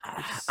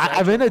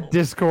I'm in a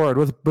Discord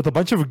with a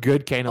bunch of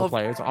good Kano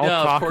players, all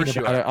talking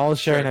about it, all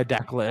sharing a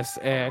deck list,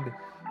 and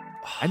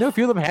I know a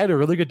few of them had a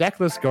really good deck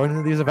list going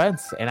into these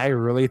events, and I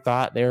really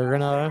thought they were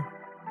gonna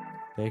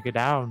take it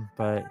down,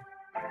 but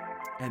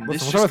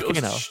this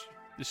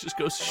just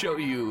goes to show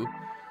you,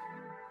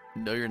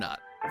 no, you're not.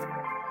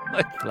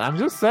 I'm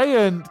just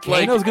saying,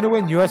 Kano's gonna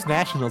win U.S.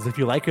 Nationals if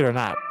you like it or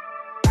not.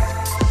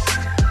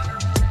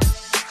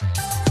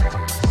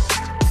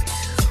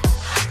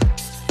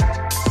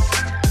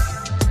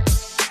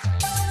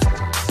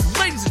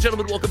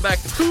 Gentlemen, welcome back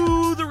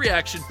to the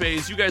reaction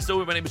phase. You guys know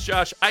me. My name is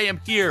Josh. I am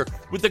here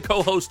with the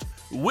co-host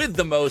with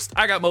the most.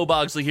 I got Mo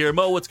Bogsley here.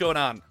 Mo, what's going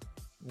on?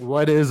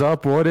 What is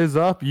up? What is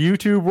up?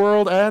 YouTube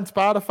world and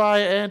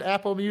Spotify and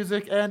Apple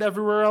Music and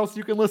everywhere else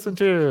you can listen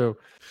to.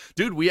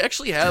 Dude, we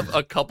actually have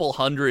a couple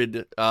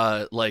hundred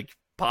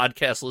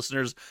podcast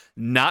listeners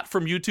not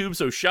from YouTube,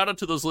 so shout out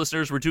to those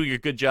listeners. We're doing a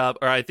good job,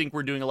 or I think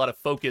we're doing a lot of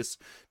focus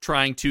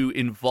trying to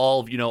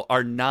involve,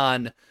 our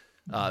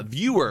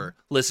viewer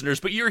listeners,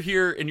 but you're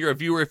here and you're a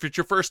viewer. If it's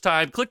your first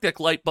time, click that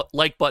like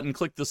button,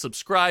 click the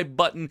subscribe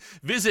button,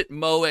 visit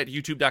Mo at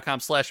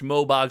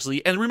youtube.com/Mo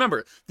Bogsley. And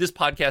remember, this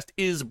podcast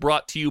is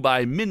brought to you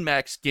by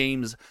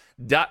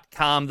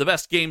MinMaxGames.com, the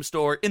best game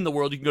store in the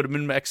world. You can go to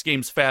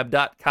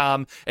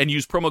MinMaxGamesFab.com and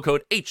use promo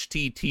code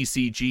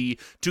HTTCG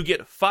to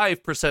get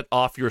 5%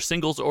 off your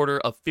singles order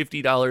of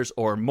 $50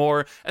 or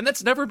more. And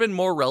that's never been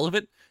more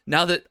relevant.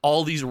 Now that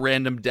all these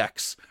random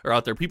decks are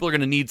out there, people are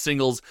going to need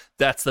singles.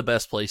 That's the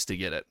best place to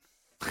get it.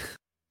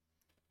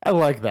 I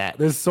like that.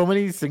 There's so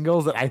many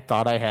singles that I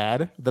thought I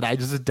had that I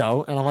just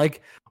don't. And I'm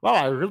like, wow,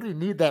 I really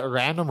need that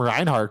random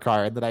Reinhardt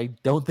card that I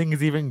don't think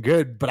is even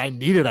good, but I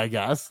need it, I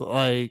guess.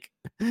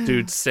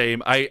 Dude,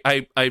 same. I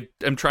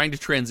am trying to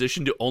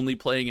transition to only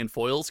playing in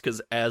foils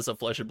because as a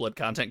Flesh and Blood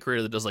content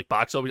creator that does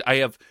box openings, I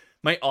have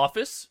my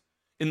office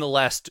in the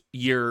last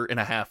year and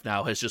a half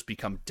now has just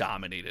become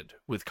dominated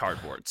with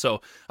cardboard.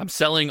 So I'm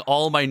selling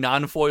all my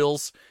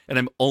non-foils and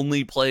I'm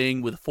only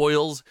playing with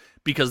foils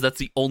because that's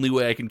the only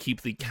way I can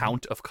keep the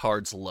count of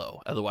cards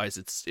low. Otherwise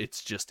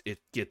it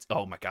gets,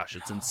 oh my gosh,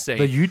 it's insane.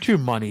 The YouTube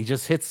money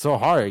just hits so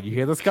hard. You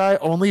hear this guy?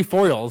 Only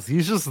foils.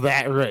 He's just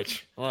that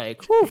rich.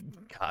 Whew.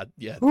 God,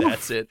 yeah,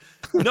 that's it.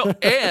 No,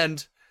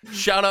 and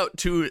shout out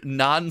to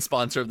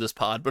non-sponsor of this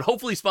pod, but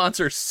hopefully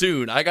sponsor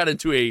soon. I got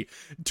into a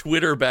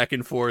Twitter back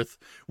and forth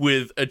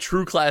with a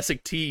True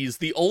Classic Tees,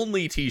 the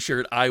only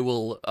t-shirt I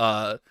will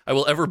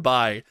ever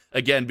buy,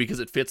 again, because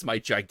it fits my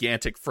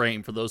gigantic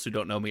frame. For those who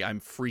don't know me,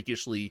 I'm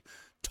freakishly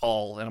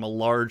tall, and I'm a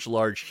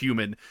large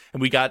human.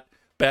 And we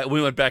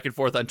went back and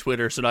forth on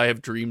Twitter, so now I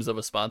have dreams of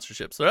a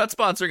sponsorship. So they're not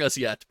sponsoring us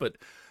yet, but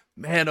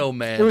man, oh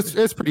man. It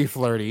was pretty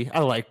flirty. I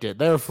liked it.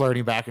 They were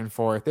flirting back and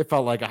forth. It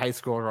felt like a high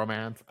school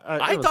romance.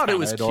 I thought it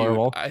was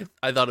adorable. Cute.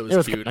 I thought it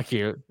was cute.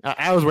 Cute.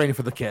 I was waiting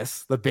for the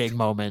kiss, the big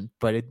moment,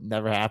 but it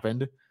never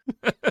happened.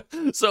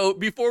 So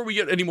before we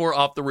get any more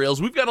off the rails,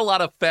 we've got a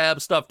lot of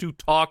FaB stuff to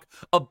talk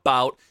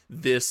about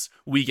this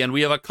weekend.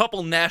 We have a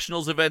couple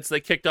Nationals events that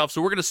kicked off,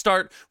 so we're going to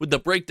start with the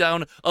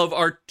breakdown of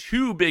our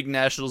two big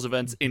Nationals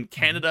events in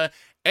Canada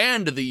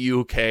and the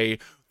UK.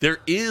 There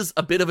is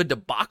a bit of a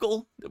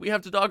debacle that we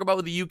have to talk about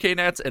with the UK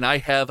Nats, and I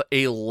have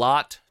a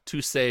lot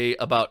to say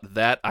about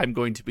that. I'm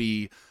going to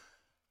be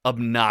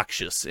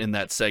obnoxious in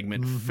that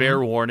segment.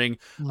 Fair warning.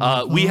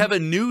 We have a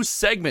new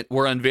segment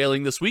we're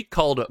unveiling this week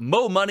called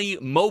Mo Money,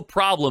 Mo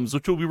Problems,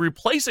 which will be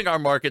replacing our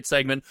market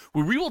segment,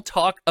 where we will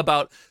talk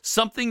about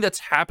something that's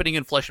happening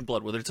in Flesh and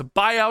Blood, whether it's a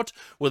buyout,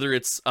 whether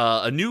it's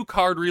a new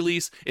card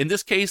release. In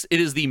this case,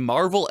 it is the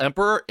Marvel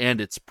Emperor and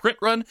its print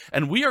run,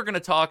 and we are going to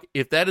talk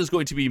if that is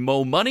going to be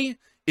Mo Money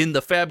in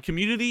the FaB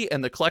community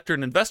and the collector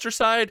and investor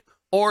side,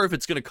 or if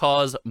it's going to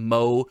cause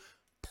Mo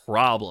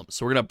problems.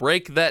 So we're going to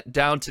break that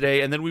down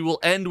today, and then we will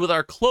end with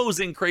our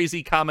closing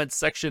crazy comments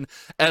section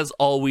as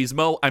always.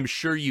 Mo, I'm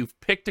sure you've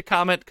picked a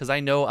comment because I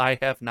know I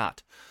have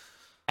not.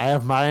 I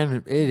have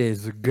mine. It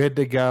is good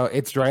to go.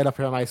 It's right up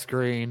here on my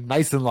screen,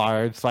 nice and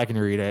large, so I can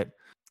read it.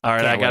 All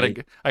right, I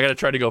gotta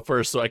try to go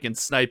first so I can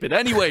snipe it.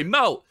 Anyway,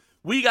 Mo,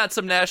 we got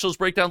some Nationals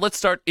breakdown. Let's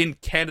start in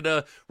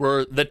Canada,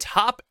 where the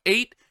top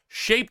 8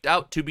 shaped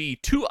out to be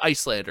 2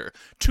 Icelander,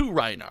 2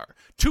 Rhinar,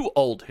 2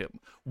 Oldhim,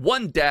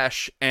 1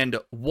 Dash, and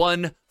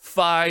 1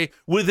 FaB,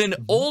 with an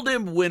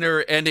Oldhim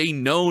winner and a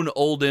known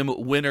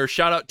Oldhim winner.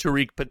 Shout out to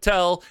Tariq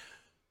Patel.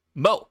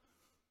 Mo,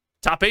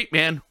 top 8,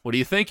 man. What are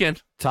you thinking?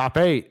 Top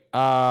 8.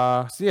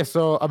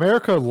 So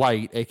America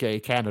Light, aka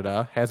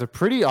Canada, has a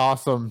pretty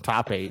awesome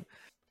top 8.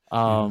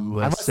 I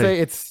must say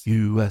it's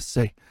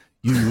USA.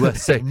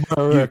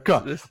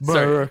 America.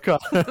 Sorry,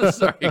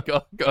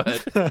 go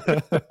ahead.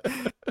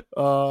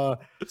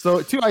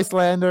 So 2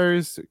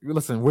 Icelanders.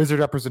 Listen, wizard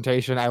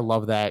representation. I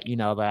love that. You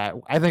know that.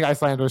 I think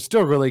Icelander is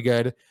still really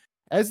good.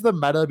 As the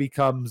meta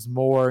becomes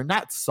more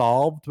not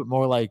solved, but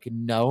more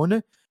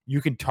known,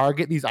 you can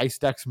target these ice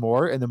decks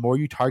more, and the more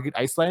you target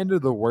Icelander,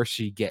 the worse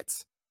she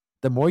gets.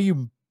 The more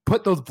you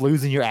put those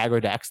blues in your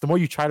aggro decks, the more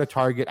you try to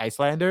target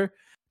Icelander,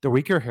 the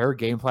weaker her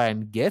game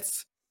plan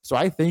gets. So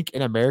I think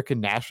in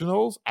American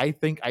Nationals, I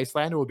think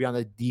Icelander will be on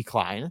the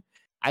decline.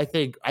 I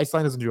think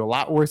Iceland is going to do a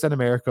lot worse than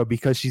America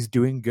because she's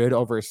doing good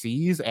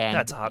overseas and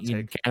That's a hot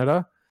in take.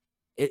 Canada.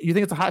 You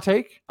think it's a hot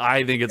take?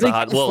 I think it's a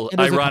hot. Well,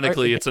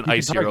 ironically, it's an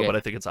ice hero, but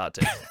I think it's a hot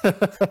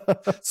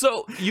take.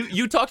 So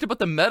you talked about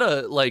the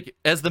meta, like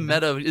as the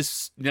meta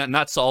is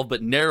not solved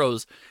but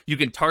narrows, you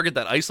can target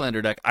that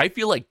Icelander deck. I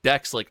feel like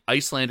decks like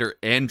Icelander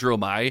and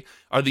Dromai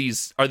are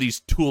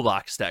these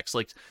toolbox decks.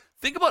 Like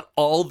think about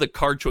all the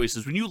card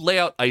choices when you lay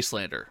out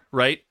Icelander,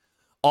 right?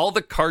 All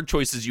the card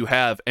choices you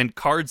have and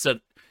cards that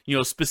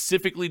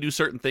specifically do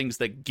certain things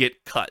that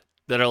get cut.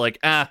 That are like,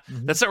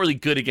 that's not really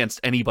good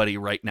against anybody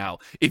right now.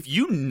 If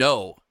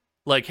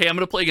like, hey, I'm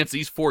going to play against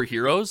these 4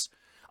 heroes,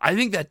 I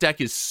think that deck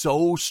is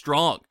so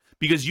strong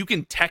because you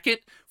can tech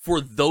it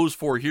for those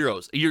 4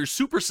 heroes. You're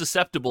super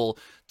susceptible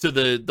to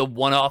the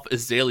one-off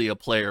Azalea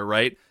player,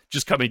 right?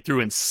 Just coming through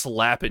and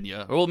slapping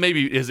you. Well,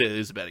 maybe is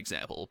a bad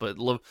example, but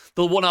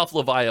the one-off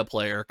Levia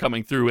player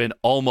coming through and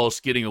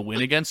almost getting a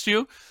win against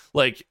you,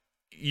 like,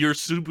 you're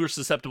super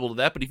susceptible to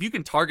that. But if you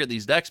can target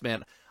these decks,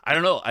 man, I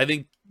don't know. I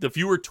think the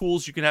fewer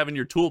tools you can have in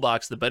your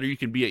toolbox, the better you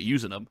can be at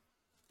using them.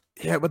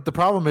 Yeah, but the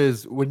problem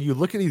is when you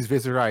look at these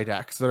Viserai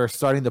decks that are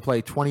starting to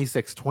play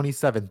 26,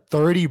 27,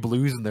 30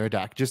 blues in their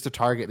deck just to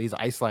target these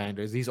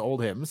Icelanders, these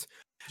old hymns,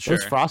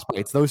 those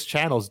Frostbites, those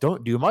channels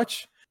don't do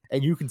much,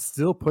 and you can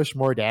still push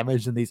more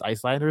damage than these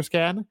Icelanders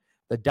can.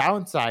 The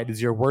downside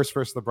is you're worse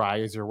versus the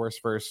Briars, you're worse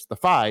versus the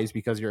Fis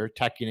because you're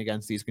teching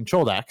against these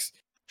control decks.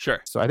 Sure.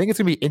 So I think it's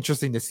going to be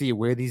interesting to see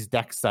where these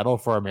decks settle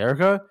for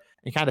America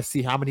and kind of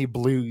see how many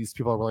blues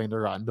people are willing to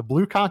run. The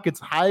blue count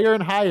gets higher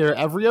and higher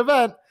every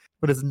event,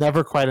 but it's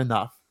never quite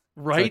enough.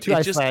 Right. So 2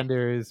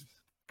 Icelanders.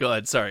 Go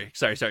ahead. Sorry.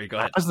 Go ahead.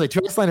 I was like, 2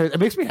 Icelanders. It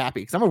makes me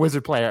happy because I'm a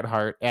Wizard player at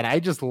heart, and I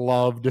just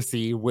love to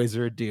see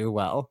Wizard do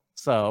well.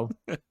 So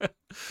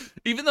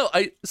even though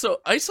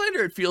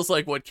Icelander, it feels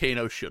like what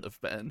Kano should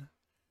have been,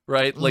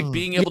 right? Like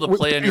being able to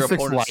play on your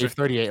opponent's life,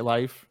 38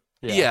 life.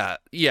 Yeah.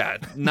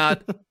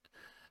 Not.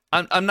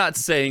 I'm not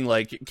saying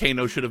like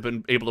Kano should have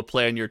been able to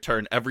play on your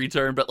turn every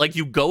turn, but like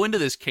you go into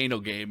this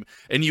Kano game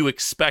and you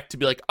expect to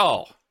be like,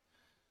 oh,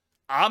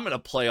 I'm going to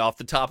play off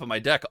the top of my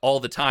deck all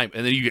the time.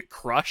 And then you get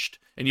crushed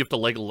and you have to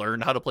like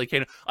learn how to play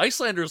Kano.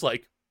 Icelander's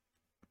like,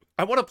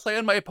 I want to play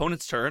on my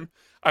opponent's turn.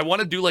 I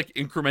want to do like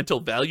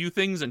incremental value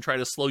things and try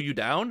to slow you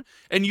down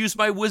and use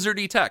my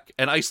wizardy tech.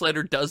 And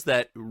Icelander does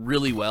that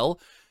really well,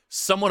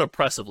 somewhat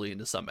oppressively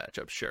into some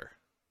matchups, sure.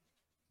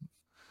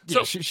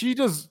 Yeah, so she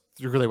does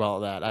really well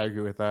at that. I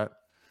agree with that.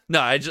 No,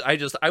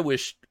 I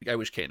wish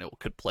Kano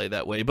could play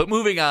that way. But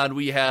moving on,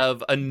 we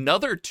have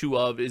another 2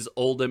 of is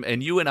Oldhim,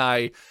 and you and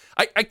I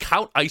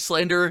count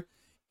Icelander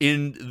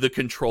in the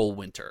control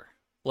winter.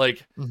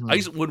 Like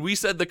when we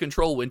said the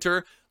control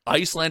winter,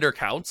 Icelander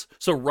counts.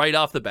 So right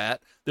off the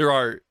bat, there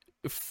are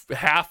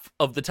half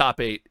of the top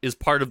 8 is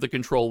part of the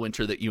control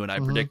winter that you and I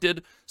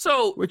predicted.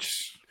 So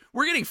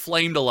we're getting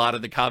flamed a lot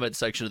in the comment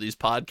section of these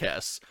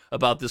podcasts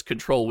about this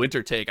control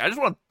winter take. I just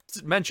want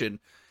to mention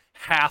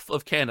half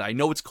of Canada. I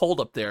know it's cold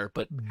up there,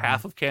 but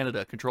half of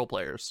Canada control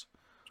players.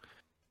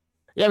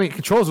 Yeah, I mean,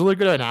 control is really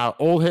good right now.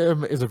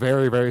 Oldhim is a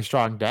very, very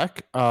strong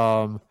deck.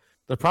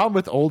 The problem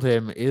with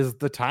Oldhim is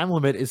the time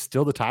limit is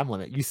still the time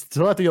limit. You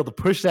still have to be able to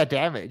push that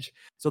damage.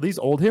 So these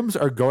Oldhims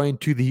are going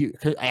to the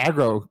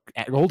aggro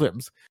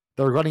Oldhims.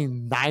 They're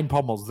running 9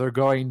 pummels. They're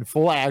going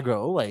full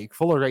aggro, like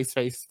full erase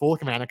face, full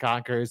command and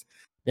conquers.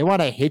 They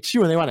want to hit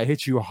you, and they want to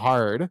hit you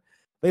hard.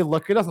 They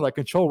look at us and like,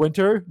 control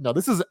winter? No,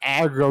 this is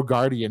aggro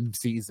guardian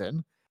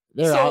season.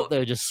 They're out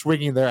there just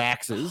swinging their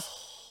axes.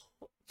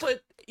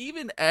 But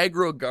even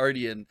aggro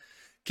guardian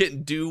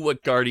can do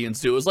what guardians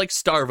do. It was like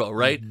Starvo,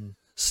 right?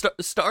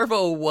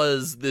 Starvo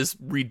was this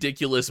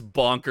ridiculous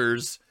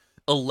bonkers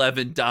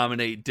 11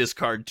 dominate,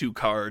 discard 2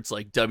 cards,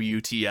 like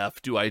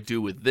WTF do I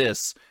do with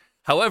this?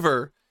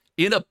 However,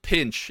 in a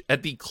pinch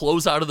at the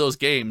closeout of those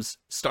games,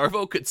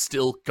 Starvo could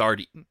still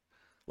guardian.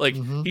 Like,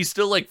 he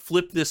still, like,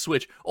 flipped this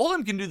switch.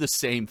 Oldhim can do the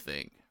same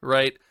thing,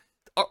 right?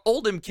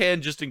 Oldhim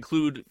can just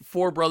include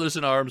 3 Brothers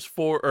in Arms,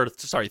 3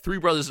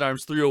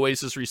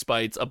 Oasis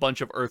Respites, a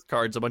bunch of Earth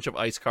cards, a bunch of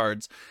Ice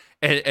cards,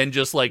 and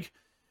just, like,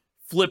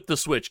 flip the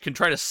switch. Can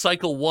try to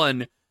cycle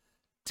 1,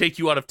 take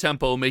you out of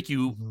tempo, make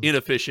you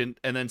inefficient,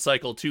 and then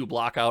cycle 2,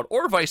 block out,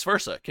 or vice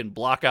versa. Can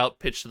block out,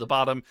 pitch to the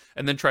bottom,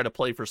 and then try to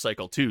play for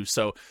cycle 2.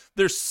 So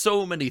there's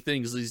so many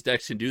things these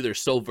decks can do. They're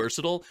so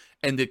versatile,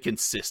 and the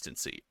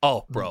consistency.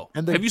 Oh, bro.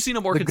 And have you seen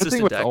a more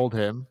consistent deck?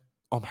 Oldhim,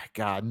 oh my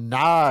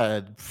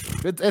god,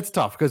 it's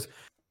tough because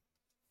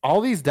all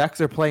these decks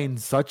are playing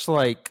such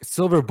like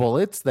silver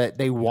bullets that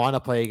they want to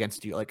play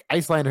against you. Like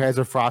Icelander has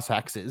her Frost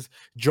Hexes.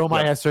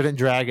 Jomai has certain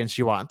dragons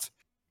she wants.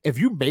 If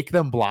you make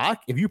them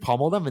block, if you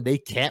pummel them and they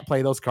can't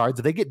play those cards,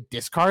 if they get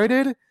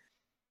discarded,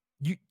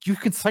 you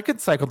can second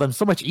cycle them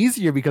so much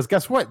easier because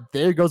guess what?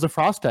 There goes a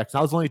Frost Hex. Now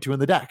there's only 2 in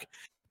the deck.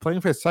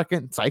 Playing for a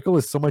second cycle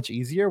is so much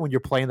easier when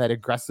you're playing that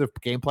aggressive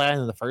game plan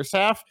in the first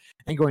half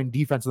and going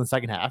defense in the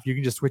second half. You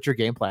can just switch your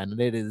game plan, and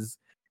it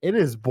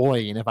is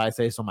bullying if I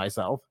say so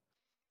myself.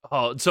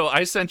 Oh, so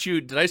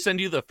did I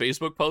send you the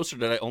Facebook post, or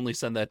did I only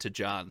send that to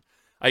John?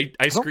 I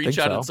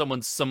screenshotted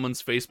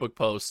someone's Facebook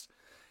post.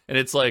 and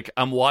it's like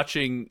I'm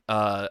watching.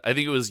 I think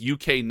it was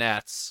UK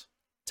Nats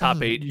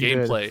top 8 You did.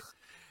 gameplay,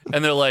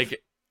 and they're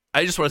like,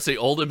 I just want to say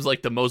Oldham's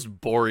like the most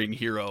boring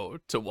hero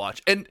to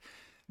watch. And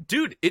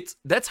dude,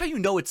 that's how you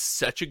know it's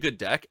such a good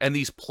deck, and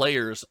these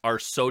players are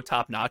so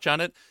top notch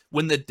on it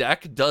when the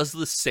deck does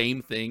the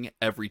same thing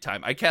every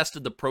time. I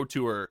casted the Pro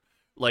Tour,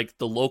 like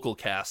the local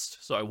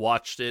cast, so I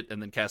watched it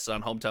and then cast it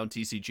on Hometown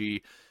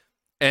TCG.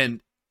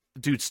 And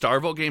dude,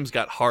 Starvo games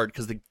got hard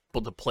because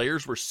the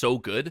players were so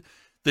good.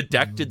 The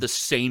deck did the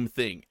same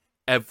thing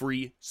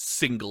every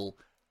single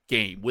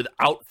game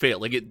without fail.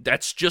 Like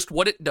that's just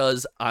what it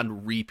does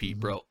on repeat,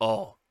 bro.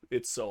 Oh,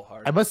 it's so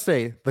hard. I must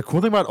say, the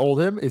cool thing about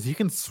Oldhim is you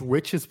can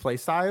switch his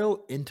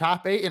playstyle in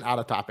top 8 and out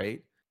of top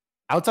 8.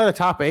 Outside of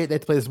top 8, they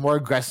play this more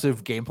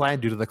aggressive game plan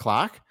due to the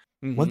clock.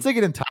 Once they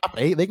get in top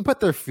 8, they can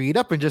put their feet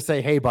up and just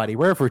say, hey, buddy,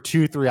 we're here for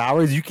 2-3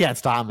 hours. You can't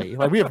stop me.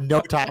 Like, we have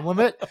no time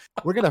limit.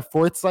 We're going to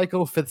 4th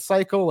cycle, 5th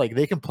cycle. Like,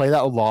 they can play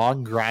that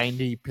long,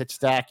 grindy, pitch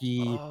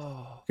stacky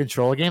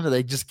control game that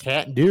they just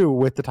can't do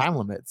with the time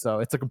limit. So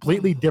it's a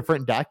completely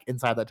different deck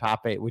inside the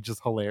top 8, which is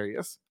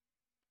hilarious.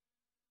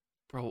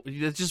 Bro,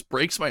 it just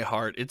breaks my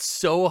heart. It's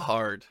so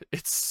hard.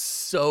 It's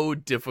so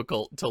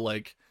difficult to,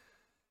 like,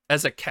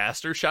 as a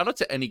caster. Shout out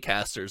to any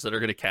casters that are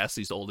going to cast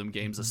these Oldhim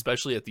games,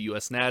 especially at the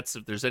US Nats.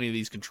 If there's any of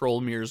these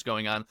control mirrors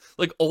going on,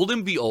 like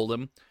Oldhim v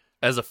Oldhim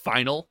as a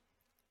final,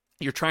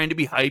 you're trying to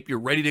be hype. You're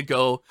ready to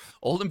go.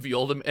 Oldhim v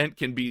Oldhim and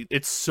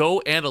it's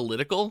so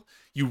analytical.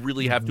 You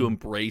really have to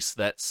embrace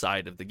that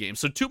side of the game.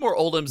 So 2 more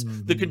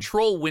Oldhims. The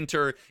control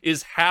winter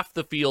is half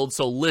the field.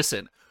 So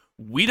listen,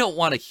 we don't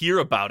want to hear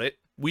about it.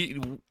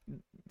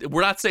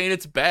 We're not saying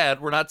it's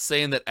bad. We're not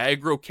saying that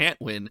aggro can't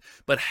win,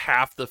 but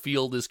half the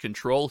field is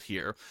control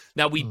here.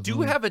 Now, we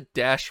do have a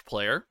dash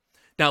player.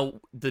 Now,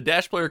 the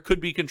dash player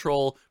could be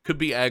control, could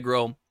be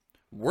aggro.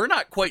 We're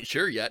not quite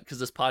sure yet because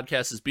this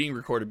podcast is being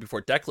recorded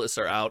before deck lists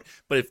are out.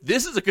 But if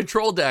this is a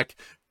control deck,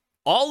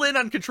 all in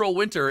on control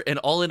winter and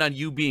all in on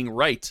you being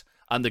right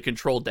on the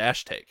control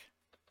dash take.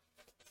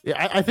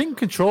 Yeah, I think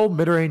control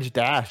mid-range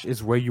dash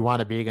is where you want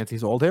to be against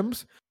these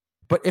Oldhims.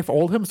 But if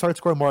Oldhim starts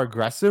going more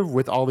aggressive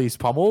with all these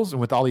pummels and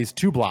with all these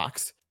 2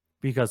 blocks,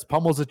 because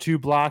pummel's a 2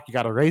 block, you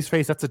got a raise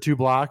face, that's a 2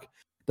 block.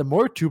 The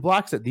more 2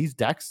 blocks that these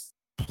decks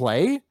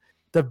play,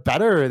 the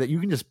better that you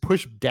can just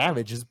push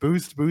damage, just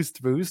boost,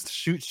 boost, boost,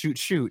 shoot, shoot,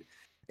 shoot.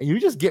 And you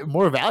just get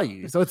more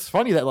value. So it's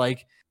funny that,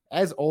 like,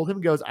 as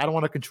Oldhim goes, I don't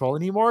want to control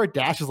anymore,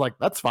 Dash is like,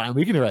 that's fine,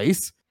 we can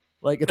erase.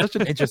 Like, it's such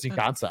an interesting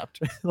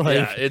concept. Like,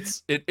 yeah,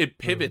 it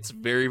pivots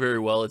very, very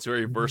well. It's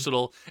very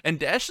versatile. And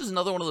Dash is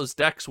another one of those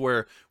decks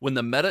where when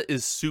the meta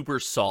is super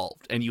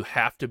solved and you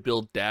have to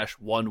build Dash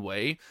one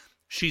way,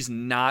 she's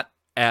not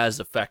as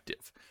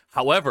effective.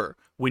 However,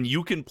 when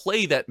you can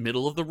play that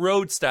middle of the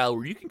road style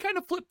where you can kind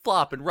of flip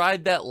flop and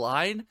ride that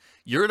line,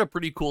 you're in a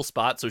pretty cool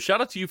spot. So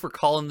shout out to you for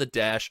calling the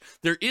Dash.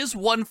 There is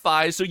one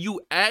FaB, so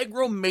you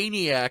aggro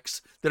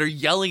maniacs that are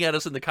yelling at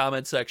us in the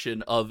comment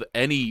section of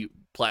any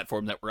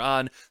platform that we're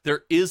on,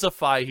 there is a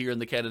FaB here in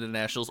the Canada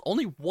Nationals.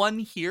 Only one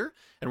here,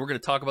 and we're going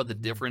to talk about the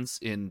difference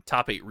in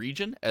top 8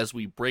 region as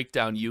we break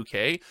down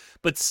UK.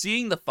 But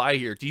seeing the FaB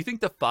here, do you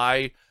think the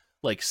FaB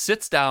like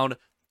sits down,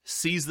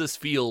 sees this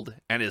field,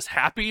 and is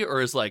happy, or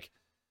is like,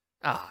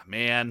 ah,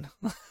 man?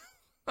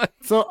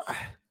 So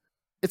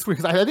it's weird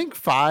because I think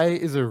FaB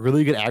is a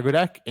really good aggro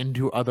deck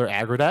into other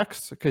aggro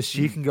decks because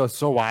she can go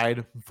so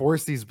wide,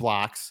 force these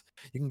blocks.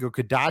 You can go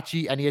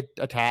Kodachi, any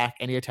attack,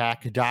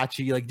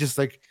 Kodachi, like just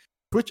like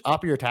push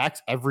up your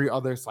attacks every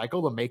other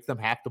cycle to make them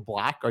have to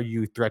block, or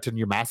you threaten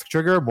your mask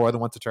trigger more than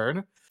once a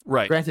turn.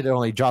 Right. Granted, it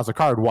only draws a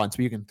card once,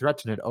 but you can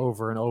threaten it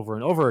over and over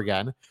and over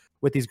again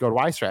with these go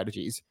wide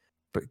strategies.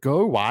 But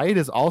go wide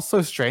is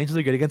also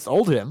strangely good against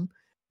Oldhim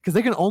because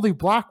they can only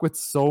block with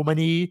so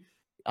many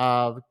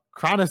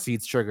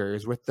Chronoseeds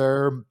triggers with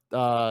their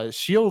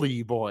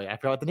Shieldy boy. I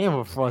forgot what the name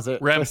of it was.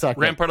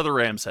 Rampart of the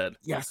Ram's Head.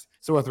 Yes.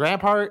 So with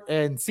Rampart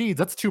and Seeds,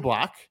 that's 2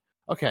 block.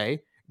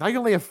 Okay. Now you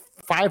only have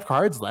 5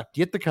 cards left.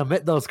 You have to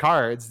commit those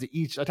cards to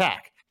each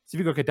attack. So if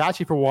you go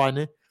Kodachi for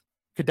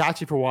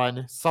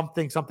one,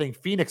 something,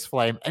 Phoenix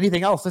Flame,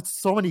 anything else, that's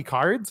so many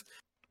cards.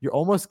 You're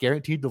almost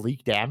guaranteed to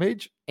leak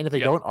damage. And if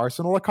they don't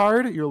arsenal a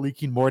card, you're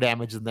leaking more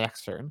damage in the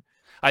next turn.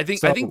 I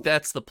think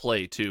that's the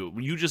play too.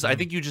 I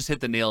think you just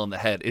hit the nail on the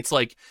head. It's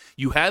like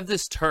you have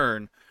this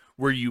turn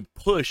where you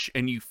push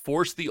and you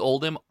force the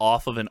Oldhim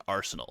off of an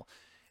arsenal.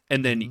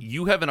 And then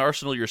you have an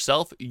arsenal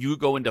yourself. You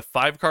go into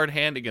 5-card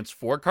hand against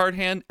 4-card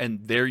hand, and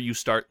there you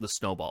start the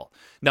snowball.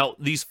 Now,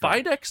 these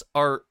FaB decks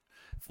are,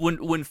 when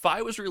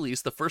FaB was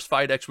released, the first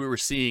FaB decks we were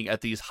seeing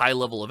at these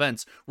high-level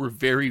events were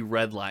very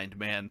redlined,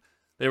 man.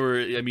 They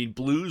were, I mean,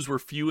 blues were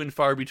few and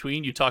far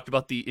between. You talked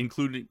about the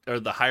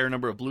higher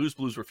number of blues.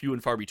 Blues were few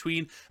and far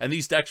between. And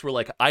these decks were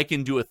like, I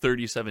can do a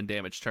 37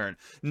 damage turn.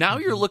 Now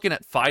you're looking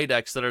at FaB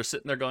decks that are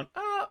sitting there going,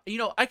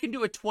 I can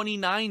do a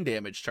 29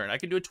 damage turn. I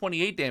can do a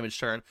 28 damage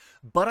turn,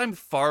 but I'm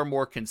far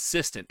more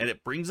consistent. And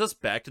it brings us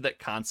back to that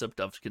concept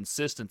of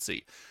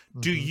consistency.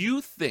 Do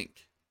you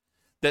think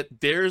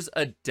that there's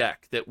a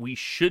deck that we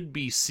should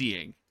be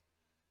seeing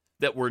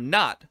that we're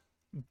not,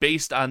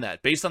 based on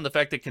that, based on the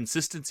fact that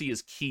consistency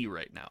is key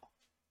right now?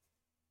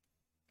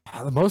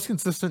 The most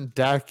consistent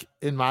deck,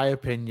 in my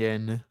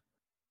opinion,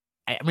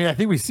 I mean, I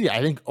think we see.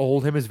 I think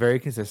Oldhim is very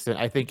consistent.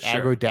 I think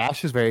Sure. Aggro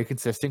Dash is very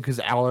consistent because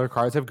all our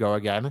cards have Go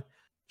again.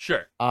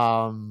 Sure.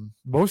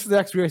 Most of the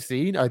decks we are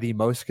seeing are the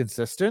most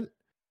consistent.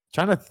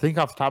 Trying to think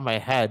off the top of my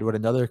head what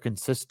another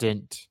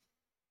consistent.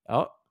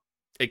 Oh,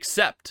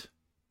 Except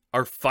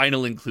our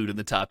final include in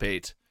the top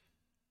 8,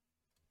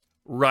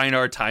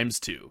 Rhinar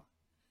 ×2.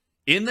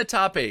 In the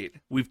top 8,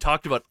 we've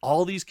talked about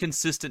all these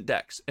consistent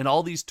decks and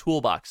all these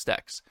toolbox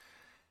decks.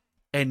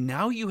 And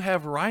now you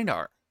have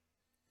Rhinar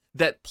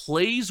that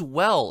plays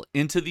well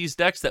into these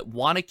decks that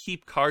want to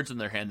keep cards in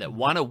their hand, that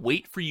want to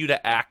wait for you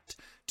to act.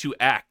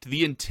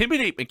 The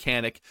Intimidate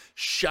mechanic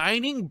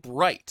shining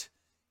bright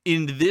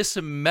in this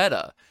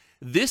meta.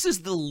 This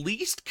is the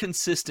least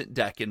consistent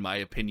deck, in my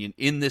opinion,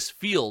 in this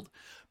field,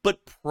 but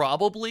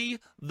probably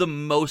the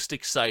most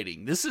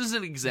exciting. This is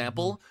an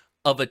example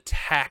of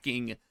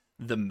attacking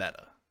the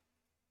meta.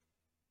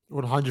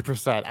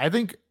 100%. I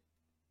think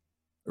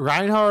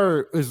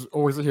Reinhardt is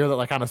always a hero that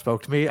like kind of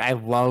spoke to me. I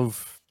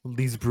love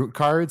these brute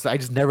cards. I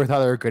just never thought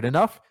they were good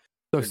enough.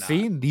 So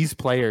seeing these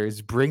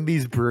players bring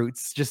these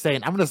brutes, just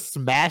saying, I'm going to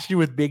smash you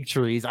with big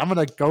trees. I'm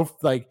going to go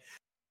like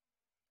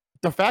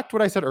the fact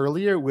what I said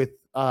earlier with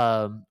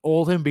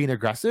Oldhim being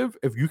aggressive.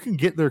 If you can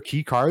get their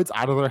key cards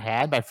out of their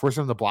hand by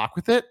forcing them to block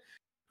with it,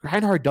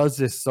 Reinhardt does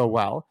this so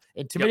well.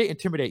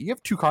 Intimidate. You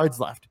have 2 cards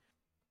left.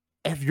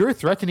 If you're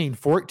threatening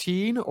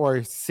 14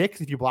 or 6,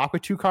 if you block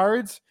with 2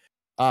 cards,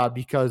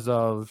 because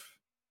of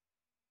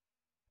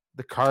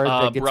the card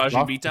that gets Barrage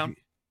and Beatdown.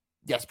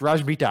 Yes,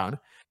 Barrage and Beatdown.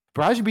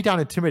 Barrage and Beatdown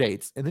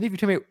intimidates, and then if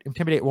you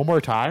intimidate one more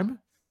time,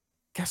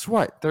 guess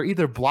what? They're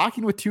either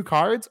blocking with 2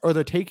 cards or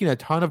they're taking a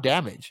ton of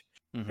damage.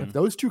 If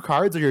those 2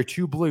 cards are your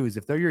 2 blues,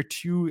 if they're your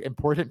 2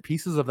 important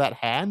pieces of that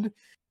hand,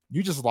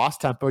 you just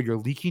lost tempo. You're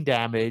leaking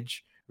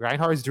damage.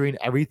 Reinhardt is doing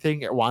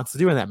everything it wants to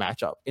do in that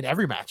matchup, in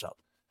every matchup,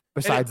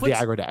 besides the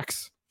aggro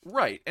decks.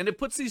 Right, and it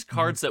puts these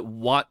cards that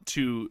want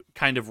to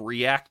kind of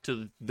react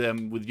to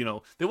them with,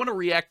 they want to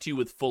react to you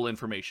with full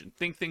information.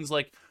 Think things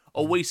like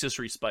Oasis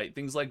Respite,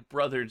 things like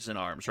Brothers in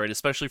Arms, right?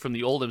 Especially from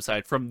the Oldhim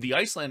side. From the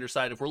Icelander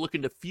side, if we're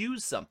looking to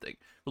fuse something,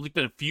 we're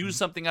looking to fuse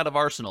something out of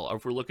Arsenal, or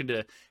if we're looking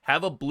to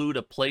have a blue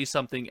to play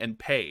something and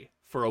pay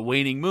for a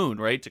Waning Moon,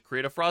 right? To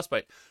create a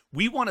Frostbite.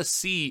 We want to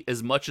see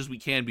as much as we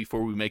can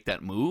before we make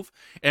that move.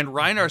 And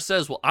Reinhardt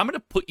says, well, I'm going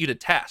to put you to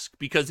task,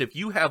 because if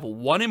you have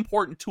one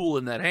important tool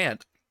in that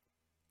hand,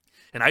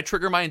 and I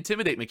trigger my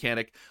Intimidate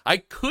mechanic, I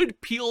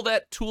could peel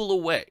that tool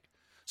away.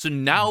 So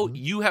now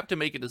you have to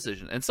make a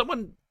decision. And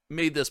someone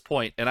made this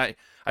point, and I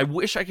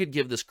wish I could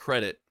give this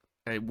credit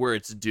where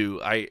it's due.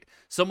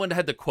 Someone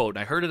had the quote,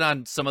 and I heard it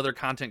on some other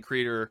content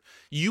creator.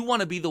 You want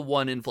to be the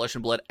one in Flesh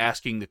and Blood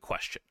asking the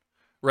question,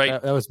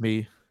 right? That was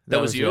me. That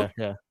was you?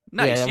 Yeah.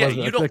 Nice. Yeah,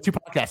 you don't like 2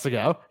 podcasts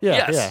ago.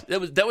 Yes,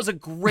 that was a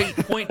great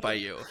point by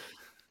you.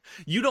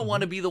 You don't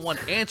want to be the one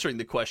answering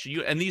the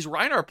question. And these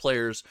Reinhardt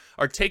players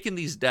are taking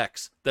these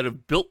decks that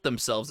have built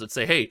themselves that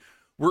say, hey,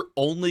 we're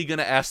only going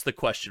to ask the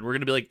question. We're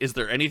going to be like, is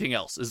there anything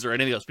else? Is there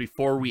anything else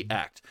before we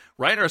act?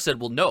 Reinhardt said,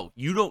 well, no,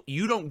 you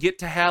don't get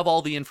to have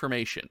all the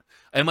information.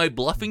 Am I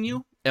bluffing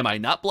you? Am I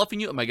not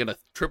bluffing you? Am I going to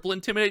triple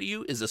intimidate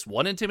you? Is this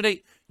 1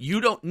 intimidate? You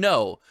don't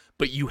know,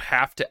 but you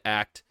have to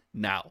act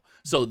now.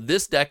 So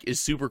this deck is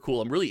super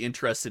cool. I'm really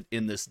interested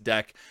in this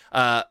deck.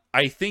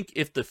 I think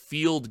if the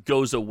field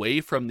goes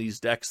away from these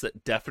decks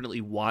that definitely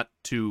want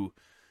to,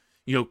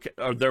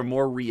 they're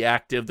more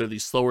reactive, they're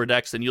these slower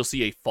decks, then you'll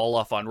see a fall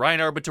off on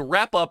Reinhardt. But to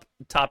wrap up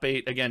top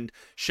 8, again,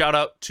 shout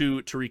out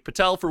to Tariq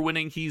Patel for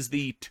winning. He's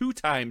the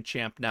 2-time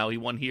champ now. He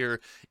won here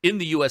in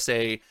the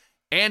USA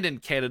and in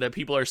Canada.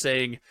 People are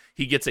saying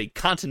he gets a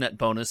continent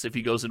bonus if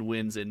he goes and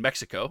wins in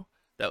Mexico.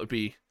 That would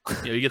be,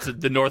 he gets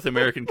the North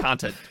American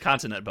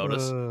continent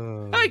bonus.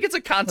 He gets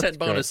a content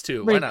bonus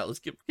too. Why not? Let's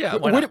give,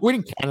 why not?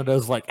 Winning Canada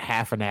is like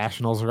half a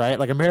nationals, right?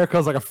 Like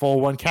America's like a full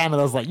one.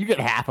 Canada's like, you get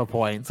half a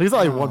point. So he's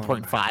only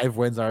 1.5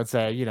 wins, I would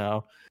say,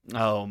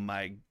 Oh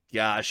my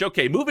gosh.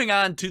 Okay, moving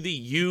on to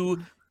the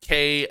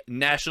UK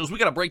Nationals. We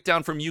got a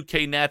breakdown from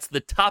UK Nats.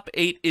 The top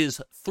 8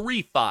 is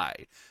 3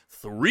 FaB,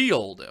 3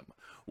 Oldhim,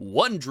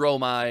 1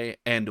 Dromai,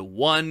 and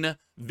 1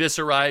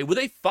 Viserai, with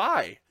a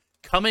FaB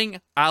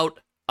coming out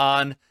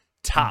on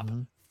top.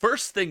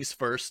 First things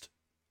first,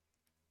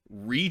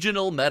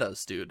 regional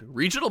metas, dude.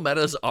 Regional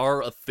metas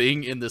are a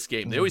thing in this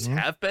game. They always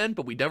have been,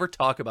 but we never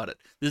talk about it.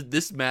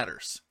 This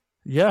matters.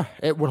 Yeah,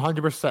 it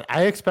 100%.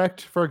 I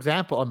expect, for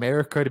example,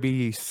 America to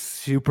be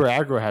super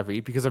aggro heavy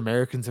because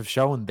Americans have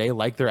shown they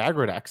like their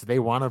aggro decks. They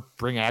want to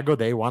bring aggro.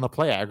 They want to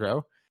play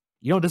aggro.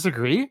 You don't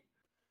disagree?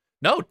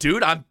 No,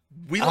 dude.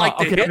 We like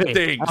to hit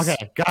things.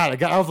 Okay, got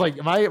it. I was like,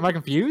 am I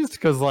confused?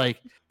 Because like,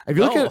 if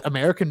you look at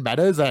American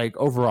metas, like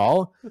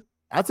overall,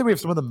 I'd say we have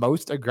some of the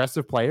most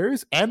aggressive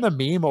players. And the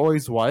meme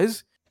always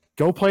was,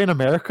 go play in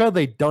America.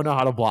 They don't know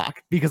how to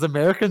block because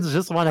Americans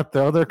just want to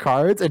throw their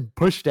cards and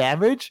push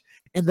damage,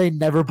 and they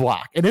never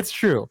block. And it's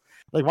true.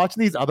 Like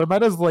watching these other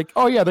metas, like,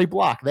 oh yeah, they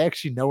block. They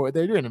actually know what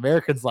they're doing.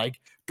 Americans like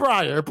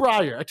Briar,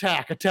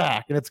 attack,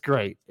 and it's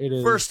great. It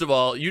is. First of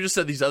all, you just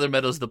said these other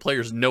metas, the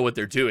players know what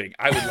they're doing.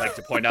 I would like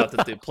to point out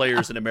that the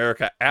players in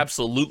America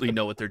absolutely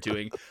know what they're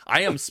doing.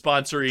 I am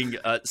sponsoring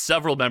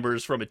several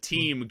members from a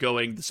team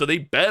going, so they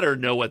better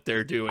know what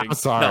they're doing. I'm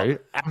sorry.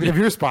 I mean, if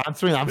you're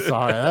sponsoring, I'm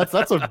sorry.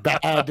 That's a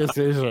bad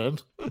decision.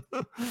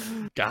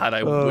 God,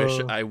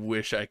 I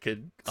wish I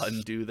could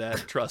undo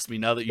that. Trust me,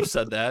 now that you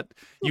said that,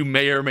 you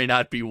may or may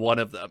not be one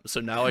of them.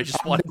 So now I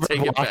just want to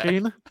take it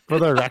back. For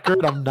the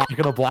record, I'm not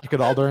going to block at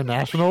all during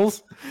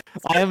nationals.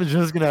 I'm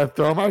just going to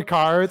throw my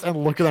cards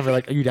and look at them and be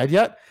like, are you dead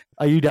yet?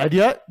 Are you dead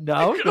yet?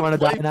 No? You want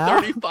to die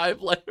now?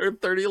 35 life or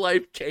 30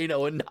 life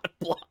Kano and not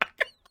block.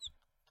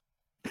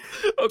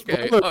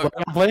 Okay.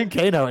 I'm playing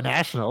Kano at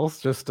nationals.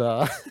 Just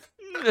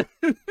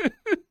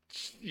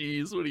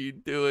Jeez, what are you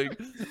doing?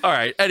 All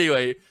right.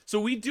 Anyway,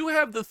 so we do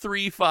have the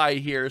 3 FaB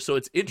here, so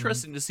it's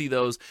interesting to see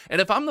those.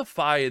 And if I'm the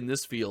FaB in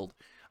this field,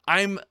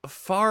 I'm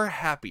far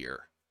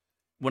happier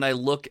when I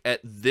look at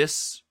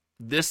this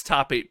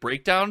top 8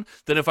 breakdown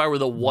than if I were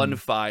the 1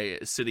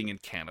 FaB sitting in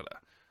Canada.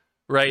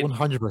 Right?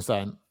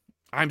 100%.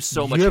 I'm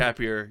so much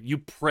happier. You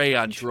prey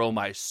on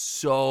Dromai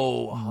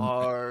so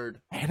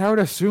hard. And I would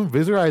assume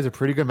Viserai is a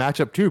pretty good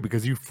matchup too,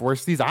 because you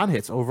force these on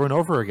hits over and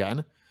over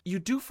again. You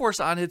do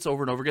force on hits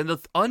over and over again. The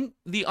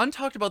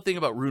untalked about thing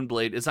about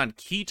Runeblade is on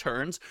key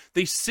turns,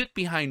 they sit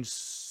behind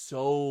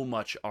so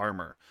much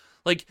armor.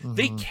 Like,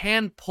 they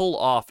can pull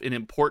off an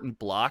important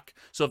block.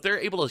 So if they're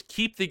able to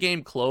keep the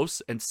game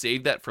close and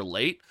save that for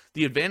late,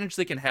 the advantage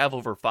they can have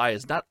over FaB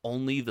is not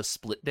only the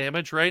split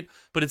damage, right?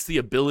 But it's the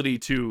ability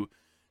to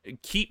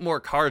keep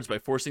more cards by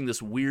forcing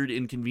this weird,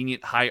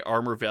 inconvenient, high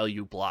armor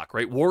value block,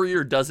 right?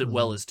 Warrior does it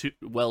well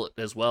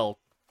as well.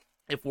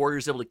 If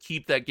Warrior's able to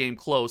keep that game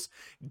close,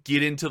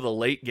 get into the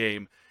late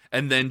game,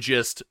 and then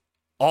just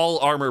all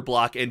armor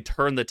block and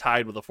turn the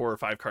tide with a 4 or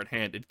 5 card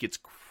hand, it gets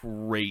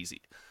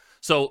crazy.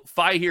 So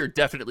FaB here,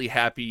 definitely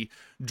happy.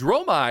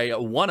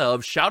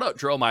 Dromai, shout out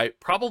Dromai,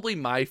 probably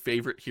my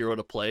favorite hero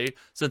to play,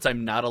 since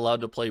I'm not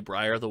allowed to play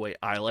Briar the way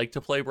I like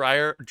to play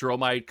Briar.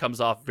 Dromai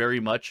comes off very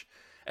much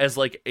as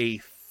like a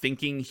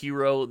thinking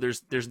hero.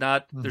 There's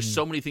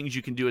so many things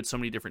you can do at so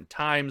many different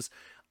times.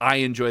 I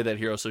enjoy that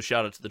hero, so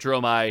shout out to the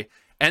Dromai.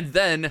 And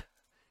then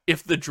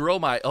if the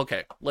Dromai,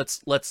 okay,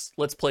 let's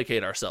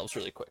placate ourselves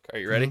really quick. Are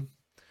you ready?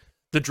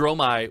 The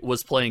Dromai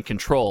was playing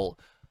control,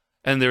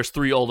 and there's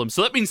 3 Oldems.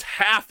 So that means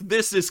half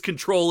this is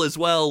control as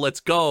well.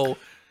 Let's go.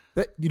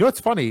 You know what's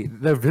funny?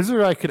 The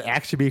Viserai could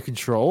actually be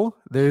control.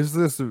 There's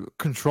this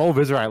control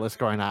Viserai list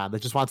going on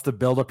that just wants to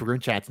build up rune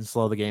chance and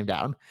slow the game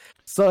down.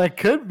 So it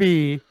could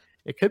be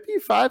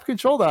 5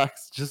 control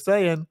decks. Just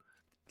saying.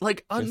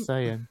 Like, just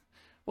saying.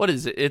 What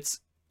is it? It's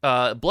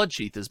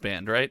Bloodsheath is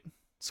banned, right?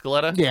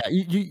 Skeleton? Yeah,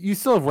 you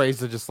still have ways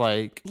to just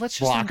like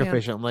block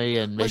efficiently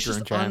and make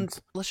rune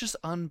chance. Let's just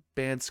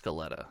unban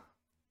Skeleton.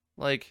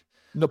 Like,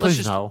 no,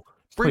 please no.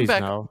 Bring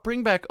back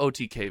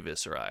OTK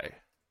Viserai.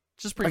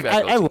 Just bring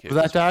back OTK I love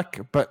that deck,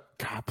 but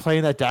God,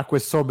 playing that deck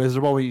was so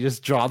miserable when you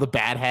just draw the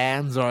bad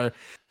hands or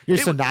your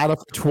Sonata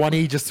for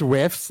 20 just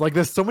whiffs. Like,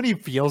 there's so many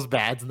feels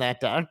bads in that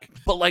deck.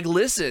 But like,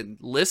 listen,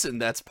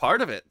 that's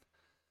part of it.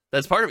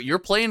 That's part of it. You're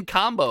playing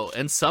combo,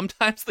 and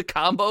sometimes the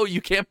combo,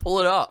 you can't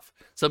pull it off.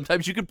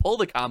 Sometimes you can pull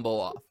the combo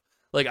off.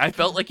 Like, I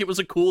felt like it was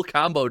a cool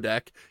combo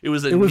deck. It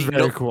was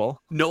very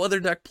cool. No other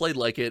deck played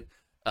like it.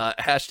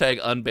 Hashtag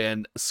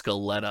unban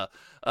Skeleton.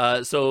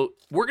 So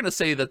we're gonna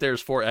say that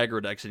there's 4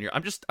 aggro decks in here.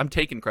 I'm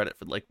taking credit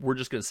for, like, we're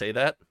just gonna say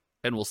that,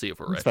 and we'll see if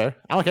we're right. That's fair.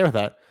 I'm okay with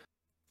that.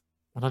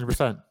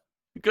 100%.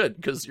 Good,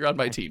 because you're on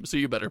my team, so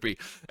you better be.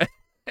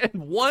 And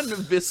 1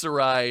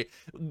 Viserai,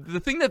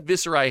 the thing that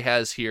Viserai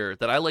has here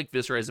that I like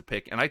Viserai as a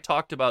pick, and I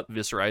talked about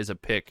Viserai as a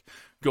pick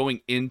going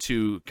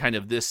into kind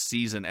of this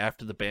season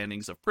after the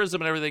bannings of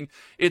Prism and everything,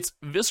 it's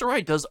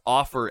Viserai does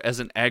offer as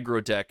an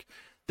aggro deck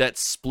that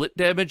split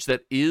damage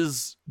that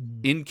is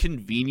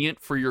inconvenient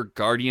for your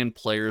Guardian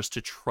players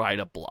to try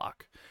to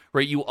block,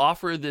 right? You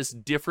offer this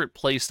different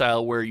play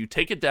style where you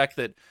take a deck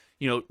that,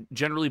 you know,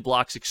 generally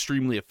blocks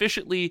extremely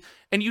efficiently,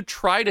 and you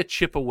try to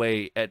chip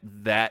away at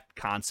that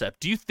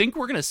concept. Do you think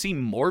we're going to see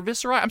more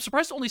Viserai? I'm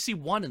surprised to only see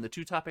 1 in the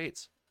 2 top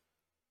 8s.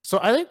 So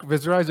I think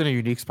Viserai is in a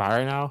unique spot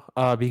right now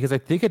because I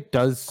think it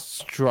does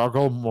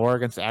struggle more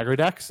against aggro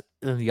decks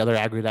than the other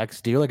aggro decks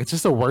do. Like, it's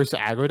just a worse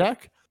aggro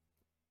deck,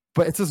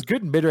 but it's this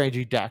good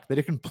mid-rangey deck that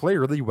it can play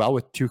really well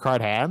with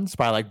 2-card hands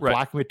by like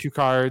blocking with 2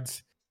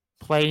 cards,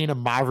 playing a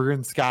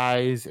Mavrune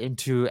Skies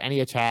into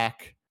any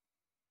attack.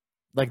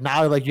 Like,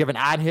 now, like, you have an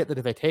odd hit that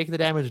if they take the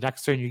damage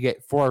next turn, you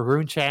get 4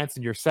 rune chance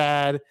and you're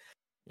sad.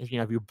 If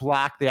you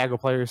block, the aggro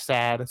player is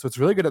sad. So it's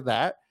really good at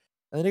that.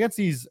 And then against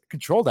these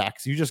control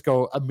decks, you just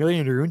go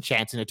 1,000,000 rune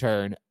chance in a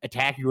turn,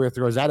 attack you with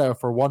Rosetta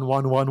for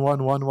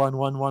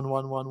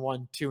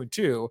 1/1/1/1/1/1/1/1/1/1 2 and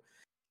 2,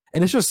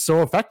 and it's just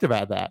so effective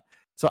at that.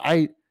 So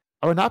I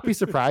would not be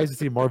surprised to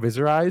see more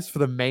Viserais for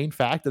the main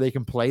fact that they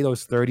can play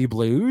those 30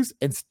 blues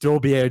and still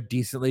be a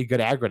decently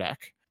good aggro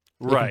deck.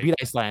 They can beat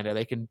Icelander.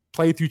 They can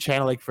play through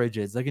Channel Lake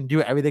Fridges. They can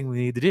do everything they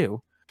need to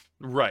do.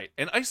 Right.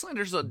 And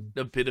Icelander's a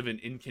bit of an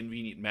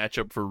inconvenient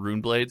matchup for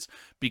Runeblades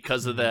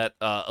because of that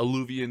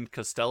Alluvian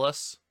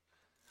Castellus.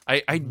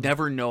 I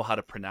never know how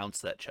to pronounce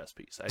that chess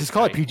piece. Just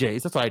call it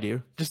PJs. That's what I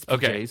do. Just PJs.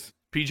 Okay.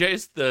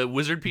 PJs? The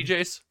Wizard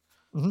PJs?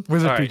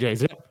 Wizard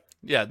PJs, yeah.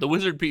 Yeah, the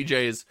Wizard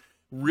PJs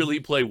really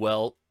play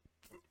well,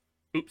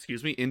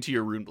 into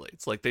your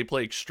Runeblades. Like, they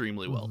play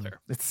extremely well there.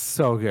 It's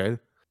so good.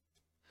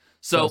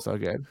 So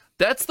good.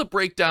 That's the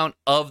breakdown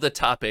of the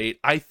top 8.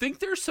 I think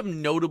there's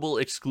some notable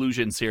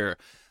exclusions here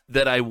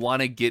that I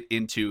want to get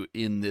into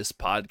in this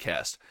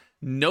podcast.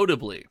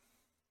 Notably,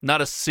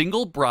 not a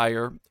single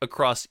Briar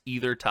across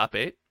either top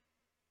 8.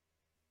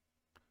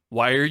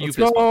 Why are you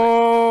fist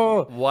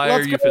bumping? Why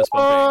are you fist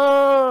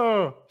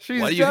bumping?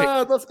 She's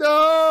dead. Let's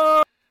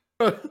go.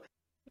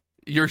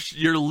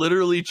 You're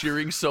literally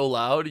cheering so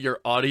loud, your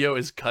audio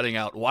is cutting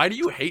out. Why do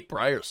you hate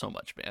Briar so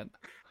much, man?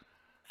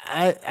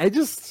 I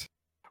just,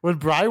 when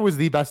Briar was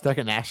the best deck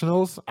at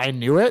Nationals, I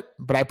knew it,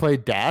 but I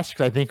played Dash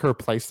because I think her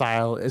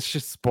playstyle is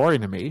just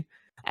boring to me.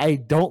 I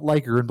don't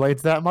like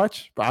Runeblades that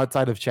much, but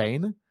outside of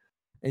Chain,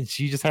 and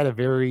she just had a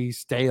very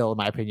stale, in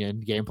my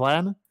opinion, game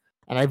plan,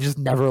 and I've just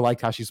never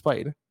liked how she's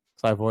played.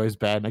 So I've always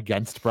been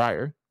against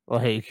Briar.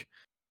 Like,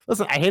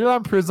 listen, I hated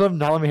on Prism,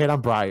 now let me hate on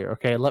Briar.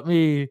 Okay, let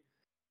me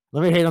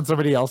hate on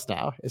somebody else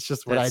now. It's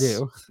just what I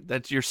do.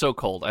 You're so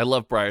cold. I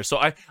love Briar. So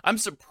I'm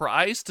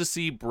surprised to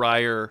see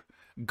Briar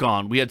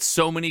gone. We had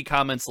so many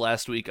comments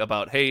last week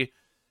about, hey,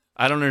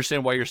 I don't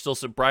understand why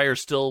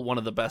Briar's still one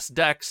of the best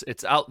decks.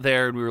 It's out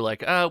there. And we were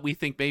like, we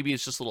think maybe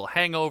it's just a little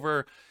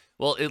hangover.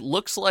 Well, it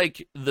looks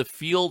like the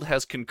field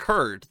has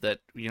concurred that,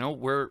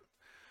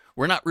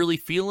 we're not really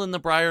feeling the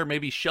Briar.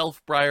 Maybe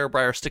shelf Briar.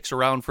 Briar sticks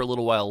around for a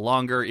little while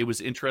longer. It was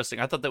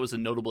interesting. I thought that was a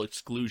notable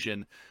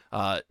exclusion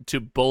to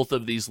both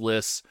of these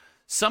lists.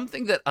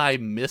 Something that I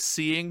miss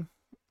seeing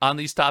on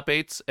these top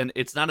 8s, and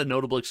it's not a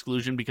notable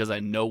exclusion because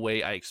no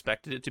way I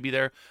expected it to be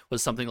there,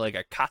 was something like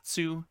a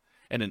Katsu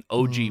and an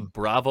OG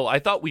Bravo. I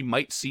thought we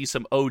might see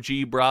some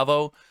OG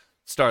Bravo,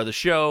 star of the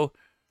show,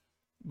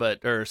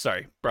 Bravo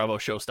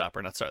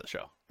showstopper, not star of the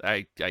show.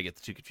 I get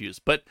the two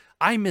confused. But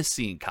I miss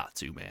seeing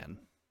Katsu, man.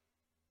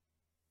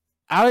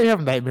 I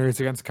have nightmares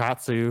against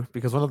Katsu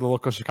because one of the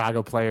local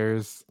Chicago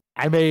players,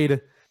 I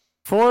made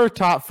 4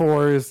 top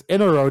 4s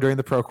in a row during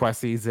the ProQuest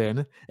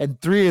season,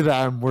 and 3 of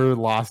them were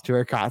lost to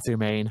a Katsu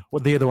main,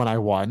 with the other one I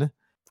won.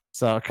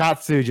 So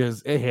Katsu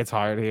it hits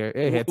hard here.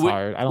 It hits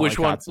hard. I don't which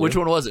like one? Katsu. Which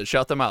one was it?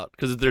 Shout them out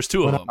because there's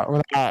 2 of them.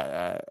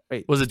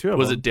 Was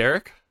it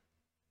Derek?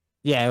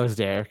 Yeah, it was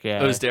Derek.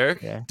 Yeah, it was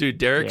Derek. Yeah. Dude,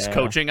 Derek's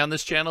coaching on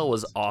this channel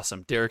was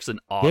awesome. Derek's an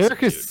awesome.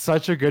 Derek is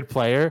such a good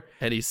player,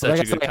 and he's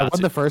such a good. I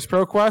won the first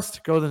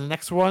ProQuest, go to the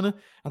next one,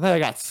 and then I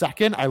got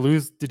second. I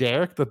lose to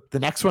Derek. The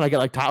next one I get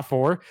like top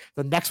 4.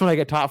 The next one I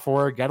get top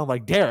 4 again. I'm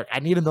like, Derek,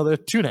 I need another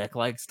tunic.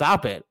 Like,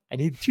 stop it. I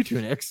need 2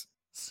 tunics.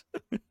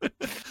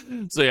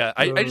 So yeah,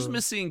 I just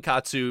miss seeing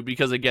Katsu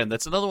because again,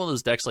 that's another one of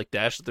those decks like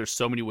Dash that there's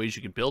so many ways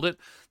you can build it.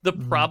 The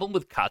problem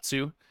with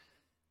Katsu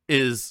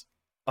is,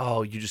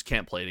 you just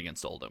can't play it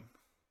against Oldhim.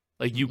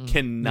 Like, you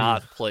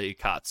cannot play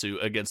Katsu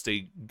against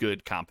a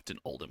good,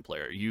 competent Oldhim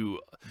player.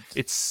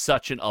 It's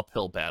such an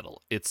uphill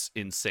battle. It's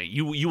insane.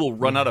 You will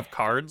run out of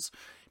cards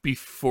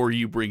before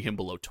you bring him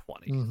below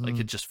 20. Like,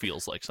 it just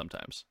feels like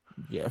sometimes.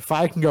 Yeah, if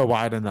I can go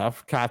wide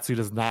enough, Katsu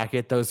does not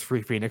get those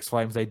free Phoenix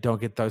Flames. They don't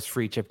get those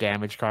free chip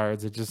damage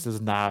cards. It just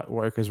does not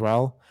work as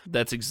well.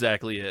 That's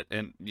exactly it.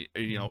 And,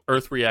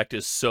 Earth React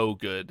is so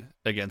good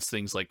against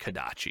things like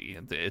Kadachi.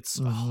 And it's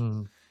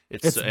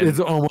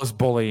almost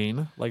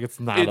bullying. Like, it's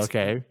not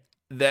okay.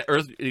 That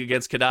Earth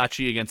against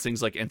Kadachi, against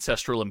things like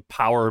Ancestral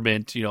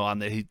Empowerment, on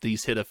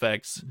these hit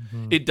effects,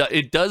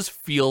 it does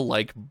feel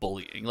like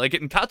bullying. Like,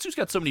 and Katsu's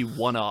got so many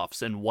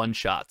one-offs and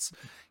one-shots.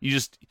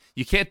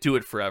 You can't do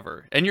it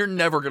forever, and you're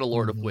never gonna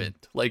Lord of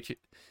Wind. Like,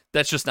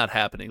 that's just not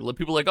happening.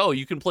 People are like, oh,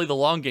 you can play the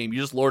long game. You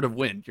just Lord of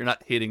Wind. You're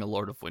not hitting a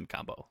Lord of Wind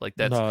combo. Like,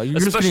 that's you're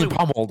just getting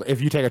pummeled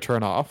if you take a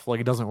turn off. Like,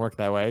 it doesn't work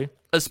that way.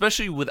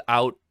 Especially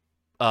without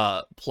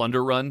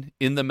Plunder Run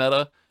in the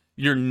meta.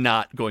 You're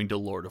not going to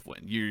Lord of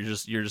Wind. You're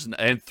just,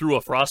 and through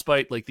a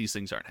Frostbite, like, these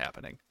things aren't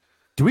happening.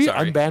 Do we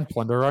unban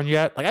Plunder Run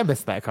yet? Like, I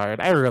missed that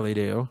card. I really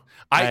do.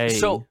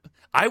 So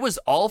I was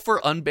all for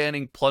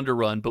unbanning Plunder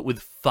Run, but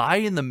with Fi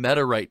in the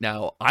meta right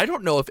now, I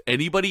don't know if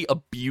anybody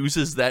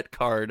abuses that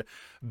card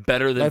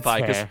better than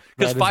Fi.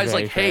 Because Fi's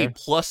like, hey,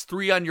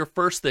 +3 on your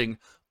first thing.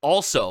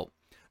 Also,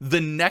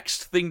 the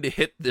next thing to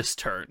hit this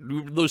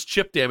turn, those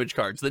chip damage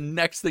cards, the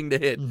next thing to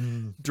hit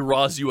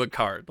draws you a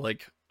card.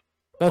 Like,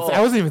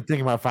 I wasn't even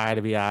thinking about Fi,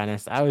 to be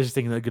honest. I was just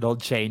thinking of the good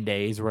old Chain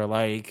days where,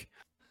 like,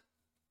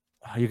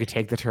 you could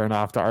take the turn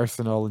off to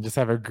Arsenal and just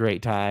have a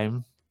great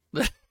time.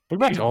 Bring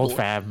back old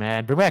FaB,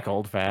 man. Bring back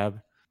old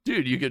FaB.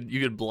 Dude, you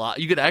could block.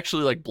 You could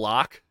actually, like,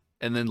 block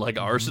and then, like,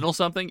 Arsenal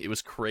something. It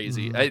was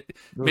crazy.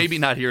 Maybe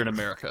not here in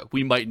America.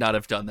 We might not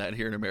have done that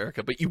here in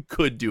America, but you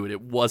could do it.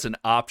 It was an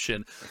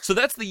option. So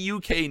that's the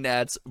UK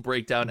Nats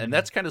breakdown, and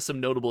that's kind of some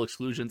notable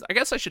exclusions. I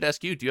guess I should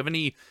ask you, do you have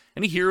any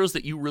heroes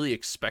that you really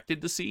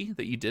expected to see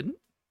that you didn't?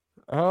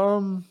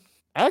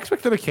 I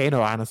expected a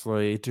Kano,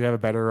 honestly, to have a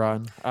better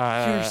run.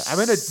 You're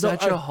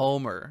such a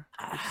homer.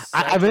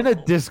 I'm in a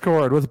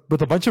Discord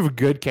with a bunch of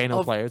good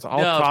Kano players, all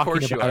no, of talking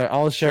course you about are. it,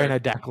 all sharing Sure. a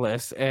deck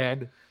list,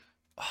 and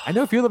I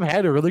know a few of them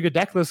had a really good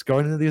deck list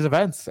going into these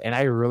events, and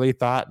I really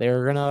thought they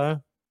were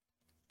gonna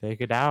take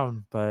it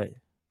down. But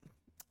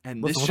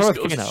And listen,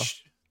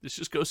 this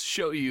just goes to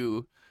show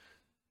you,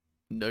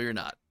 no, you're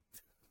not.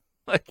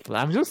 Like,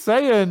 I'm just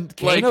saying,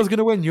 Like- Kano's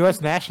gonna win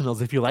U.S.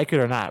 Nationals if you like it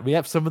or not. We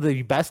have some of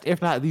the best,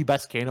 if not the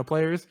best, Kano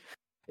players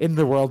in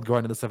the world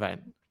going to this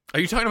event. are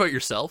you talking about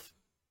yourself?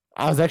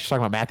 I was actually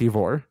talking about Matthew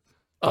Vore.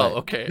 Oh,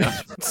 okay.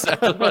 I was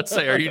about to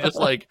say, are you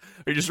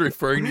just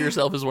referring to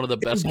yourself as one of the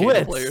best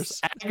Kano players?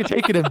 I can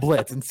take it in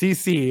Blitz and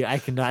CC. I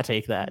cannot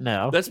take that.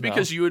 No, That's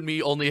because you and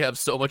me only have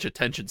so much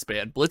attention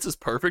span. Blitz is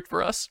perfect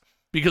for us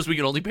because we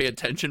can only pay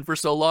attention for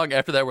so long.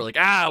 After that, we're like,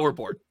 we're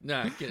bored.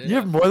 Nah, you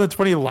have more than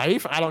 20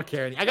 life. I don't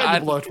care. I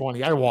got below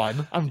 20. I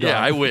won. I'm done. Yeah,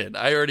 I win.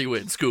 I already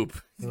win. Scoop.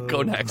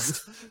 Go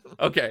next.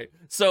 Okay,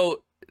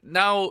 so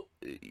now,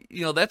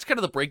 that's kind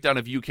of the breakdown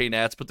of UK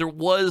Nats, but there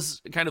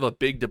was kind of a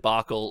big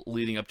debacle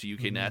leading up to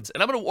UK Nats.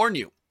 And I'm going to warn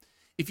you,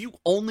 if you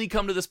only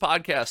come to this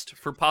podcast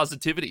for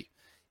positivity,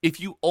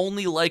 if you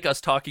only like us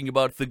talking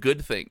about the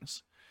good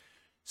things,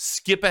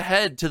 skip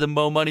ahead to the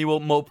Mo Money,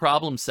 Mo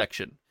Problems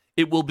section.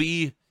 It will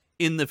be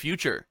in the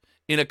future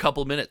in a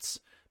couple minutes.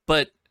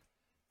 But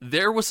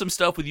there was some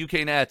stuff with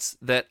UK Nats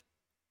that,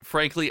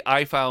 frankly,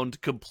 I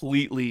found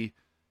completely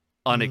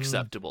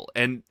unacceptable.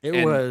 And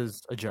it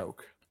was a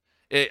joke.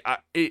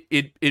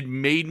 It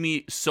made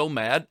me so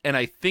mad, and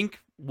I think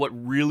what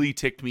really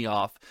ticked me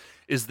off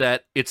is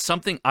that it's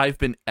something I've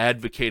been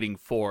advocating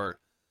for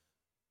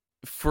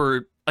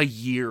a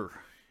year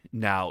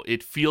now.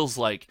 It feels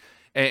like,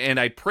 and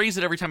I praise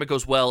it every time it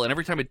goes well, and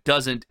every time it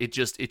doesn't, it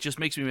just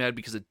makes me mad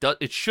because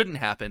it shouldn't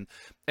happen.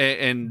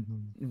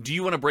 And do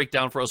you want to break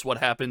down for us what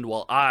happened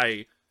while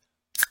I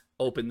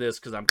open this,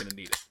 because I'm going to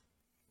need it?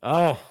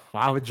 Oh,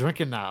 wow, we're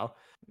drinking now.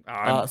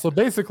 So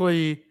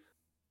basically,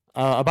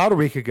 about a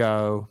week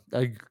ago,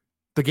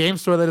 the game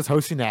store that is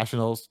hosting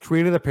Nationals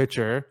tweeted a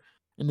picture,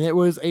 and it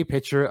was a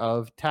picture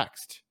of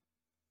text.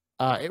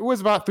 It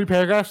was about 3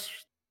 paragraphs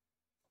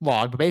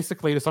long, but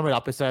basically, to sum it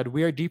up, it said,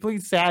 "We are deeply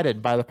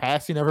saddened by the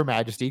passing of Her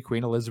Majesty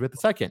Queen Elizabeth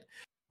II.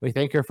 We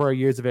thank her for her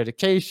years of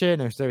education,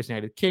 her service in the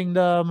United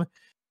Kingdom."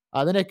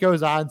 Then it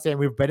goes on saying,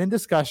 "We've been in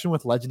discussion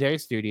with Legendary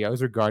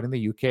Studios regarding the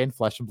UK and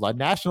Flesh and Blood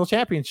National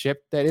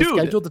Championship that is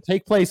scheduled to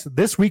take place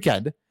this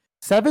weekend.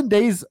 7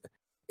 days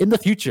in the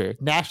future,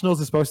 Nationals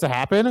is supposed to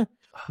happen.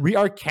 We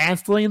are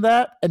canceling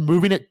that and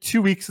moving it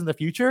 2 weeks in the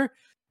future.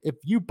 If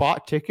you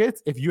bought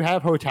tickets, if you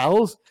have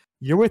hotels,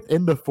 you're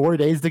within the 4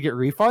 days to get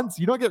refunds.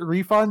 You don't get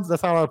refunds.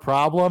 That's not a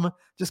problem.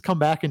 Just come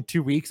back in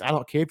 2 weeks. I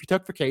don't care if you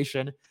took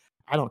vacation.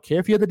 I don't care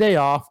if you had the day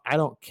off. I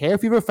don't care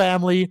if you have a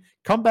family.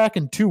 Come back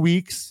in 2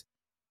 weeks.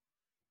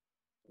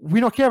 We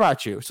don't care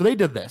about you." So they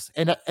did this,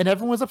 and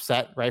everyone was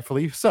upset,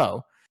 rightfully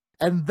so.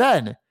 And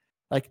then,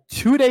 like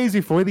 2 days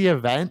before the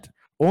event,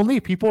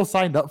 only people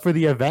signed up for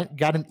the event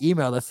got an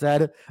email that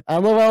said,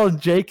 "LOL and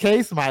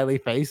JK smiley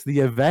face. The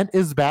event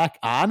is back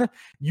on.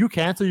 You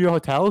canceled your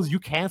hotels. You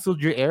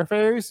canceled your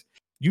airfares.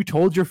 You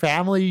told your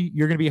family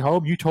you're going to be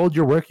home. You told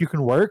your work you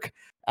can work.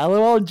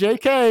 LOL and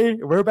JK,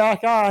 we're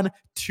back on."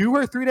 2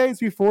 or 3 days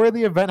before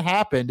the event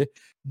happened,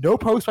 no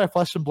post by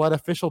Flesh and Blood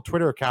official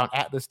Twitter account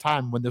at this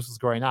time when this was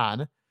going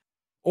on.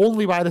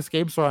 Only by this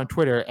game store on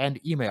Twitter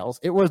and emails.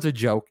 It was a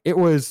joke. It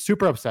was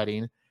super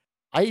upsetting.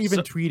 I even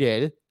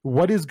tweeted,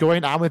 "What is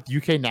going on with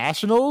UK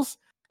Nationals?"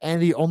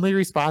 And the only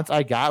response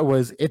I got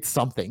was, "It's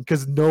something,"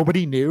 because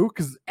nobody knew,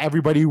 because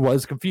everybody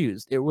was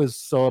confused. It was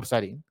so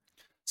upsetting.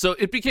 So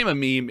it became a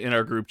meme in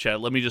our group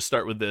chat. Let me just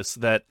start with this,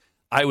 that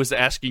I was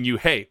asking you,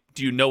 "Hey,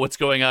 do you know what's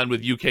going on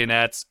with UK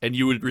Nats?" And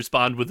you would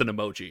respond with an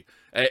emoji,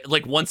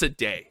 like once a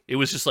day. It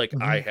was just like,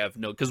 I have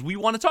no, because we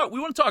want to talk. We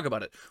want to talk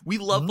about it. We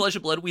love Flesh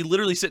and Blood. We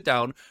literally sit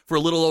down for a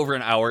little over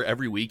an hour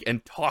every week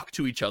and talk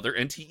to each other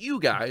and to you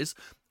guys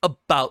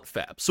about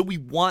FaB. So we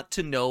want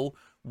to know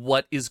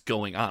what is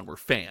going on. We're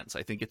fans,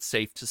 I think it's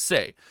safe to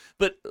say.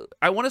 But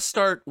I want to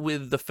start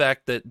with the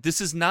fact that this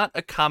is not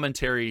a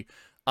commentary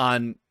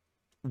on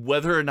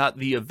whether or not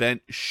the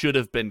event should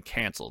have been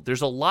canceled.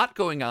 There's a lot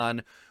going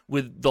on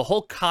with the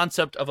whole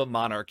concept of a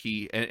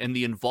monarchy and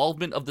the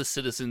involvement of the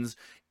citizens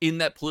in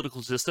that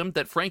political system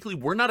that, frankly,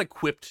 we're not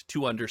equipped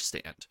to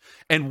understand.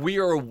 And we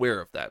are aware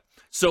of that.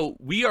 So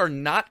we are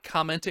not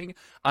commenting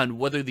on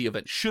whether the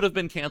event should have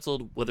been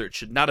canceled, whether it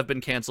should not have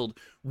been canceled.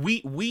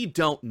 We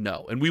don't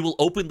know. And we will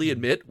openly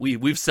admit,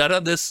 we've said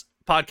on this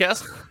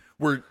podcast,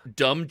 we're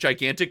dumb,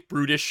 gigantic,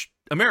 brutish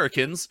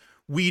Americans.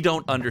 We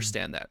don't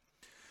understand that.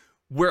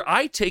 Where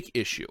I take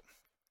issue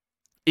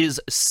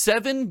is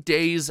 7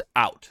 days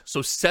out.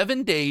 So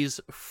 7 days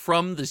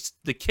from the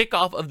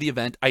kickoff of the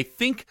event. I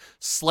think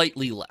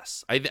slightly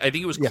less. I think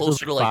it was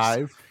closer to like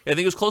 5. I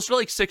think it was closer to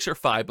like 6 or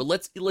 5. But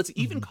let's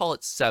even call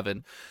it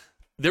 7.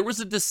 There was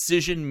a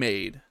decision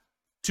made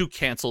to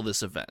cancel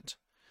this event,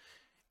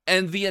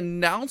 and the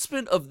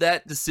announcement of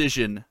that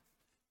decision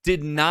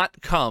did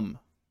not come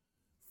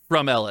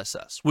from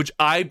LSS, which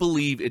I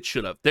believe it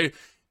should have.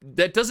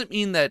 That doesn't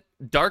mean that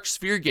Dark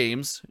Sphere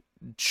Games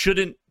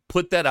shouldn't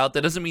put that out.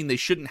 That doesn't mean they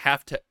shouldn't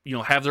have to,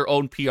 have their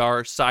own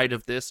PR side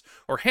of this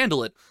or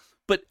handle it.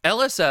 But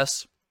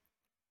LSS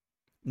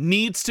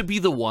needs to be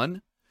the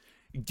one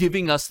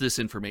giving us this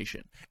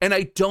information. And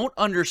I don't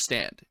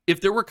understand,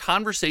 if there were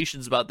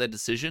conversations about that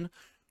decision,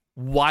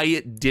 why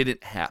it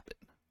didn't happen.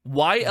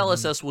 Why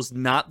LSS was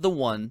not the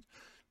one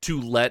to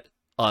let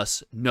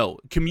us know.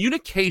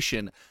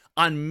 Communication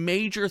on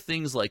major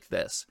things like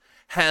this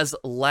has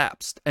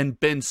lapsed and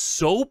been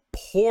so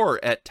poor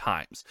at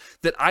times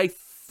that I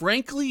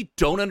frankly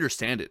don't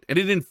understand it, and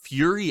it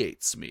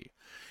infuriates me.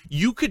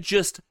 You could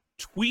just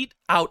tweet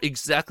out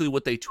exactly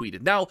what they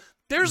tweeted. Now,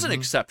 there's an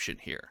exception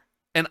here,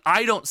 and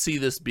I don't see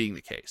this being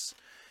the case.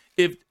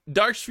 If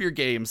Darksphere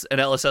Games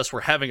and LSS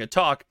were having a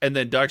talk, and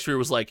then Darksphere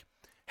was like,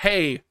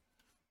 hey,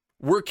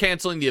 we're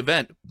canceling the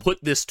event,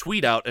 put this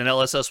tweet out, and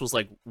LSS was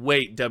like,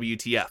 wait,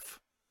 WTF.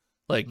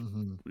 Like,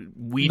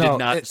 we did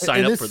not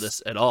sign up for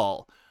this at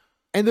all.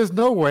 And there's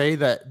no way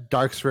that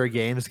Darksphere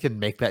Games can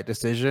make that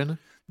decision.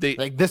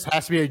 This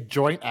has to be a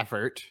joint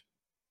effort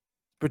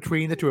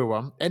between the two of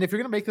them. And if you're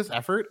going to make this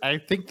effort, I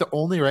think the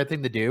only right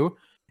thing to do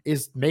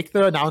is make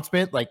the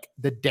announcement like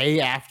the day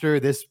after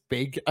this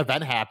big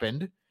event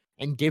happened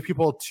and give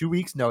people 2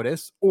 weeks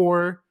notice,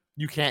 or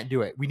you can't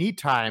do it. We need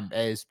time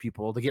as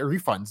people to get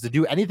refunds, to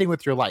do anything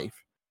with your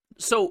life.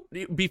 So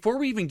before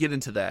we even get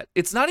into that,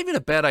 it's not even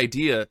a bad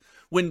idea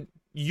when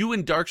you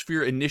and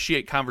Darksphere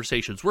initiate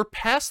conversations. We're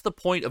past the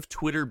point of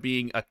Twitter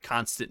being a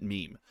constant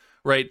meme,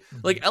 right?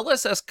 Like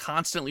LSS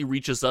constantly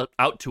reaches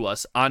out to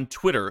us on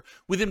Twitter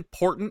with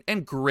important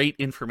and great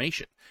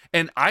information.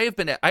 And I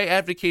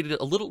advocated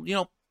a little,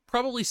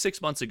 probably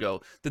 6 months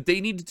ago, that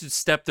they needed to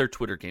step their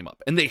Twitter game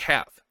up. And they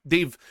have.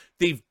 They've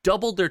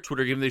doubled their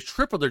Twitter game. They've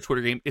tripled their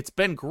Twitter game. It's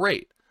been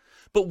great.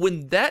 But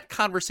when that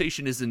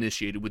conversation is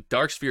initiated with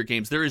Darksphere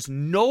Games, there is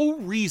no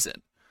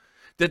reason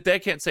that they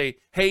can't say,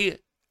 hey,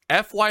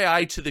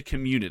 FYI to the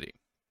community,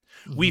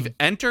 we've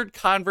entered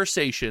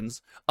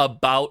conversations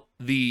about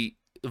the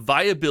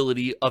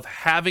viability of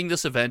having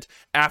this event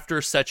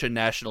after such a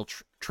national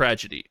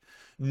tragedy.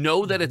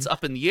 Know that it's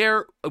up in the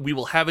air. We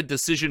will have a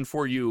decision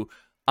for you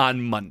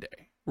on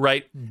Monday,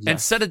 right? Yes. And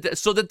set it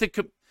so that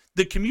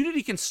the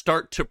community can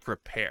start to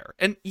prepare.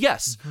 And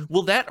yes,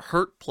 will that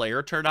hurt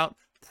player turnout?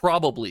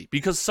 Probably,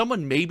 because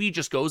someone maybe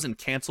just goes and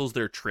cancels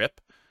their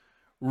trip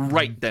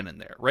right then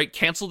and there, right?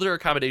 Cancel their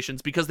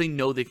accommodations because they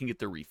know they can get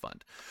their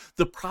refund.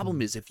 The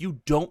problem is, if you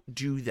don't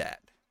do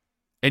that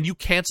and you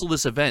cancel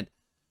this event,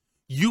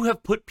 you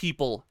have put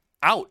people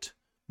out,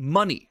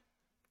 money,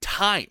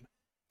 time,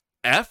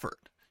 effort,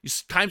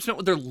 time spent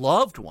with their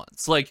loved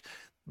ones. Like,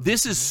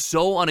 this is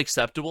so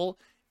unacceptable.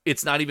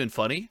 It's not even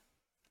funny.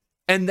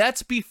 And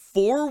that's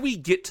before we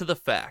get to the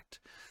fact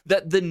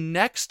that the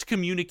next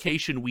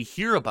communication we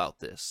hear about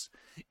this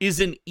is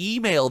an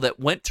email that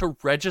went to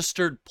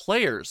registered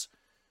players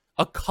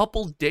a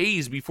couple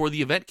days before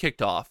the event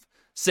kicked off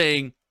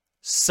saying,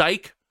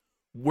 psych,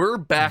 we're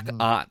back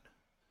on.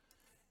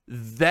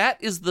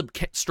 That is the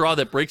straw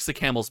that breaks the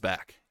camel's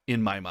back,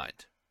 in my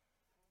mind.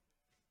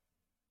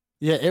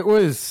 Yeah, it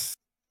was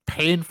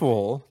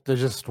painful to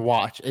just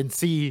watch and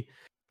see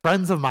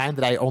friends of mine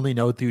that I only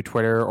know through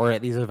Twitter or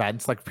at these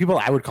events, like people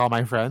I would call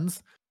my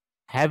friends,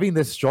 having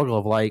this struggle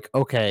of like,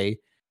 okay,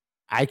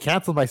 I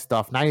canceled my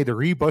stuff. Now I need to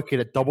rebook it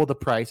at double the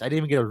price. I didn't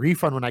even get a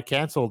refund when I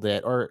canceled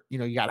it. Or,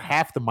 you got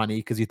half the money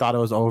because you thought it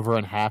was over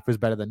and half is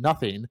better than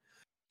nothing.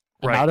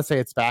 And now to say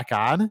it's back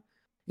on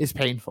is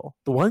painful.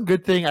 The one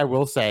good thing I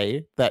will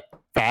say that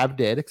FaB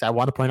did, because I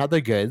want to point out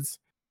the goods,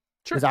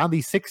 is on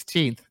the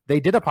 16th, they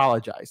did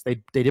apologize.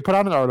 They did put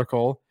out an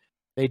article.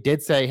 They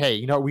did say,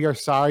 hey, we are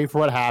sorry for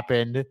what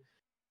happened.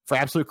 For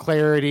absolute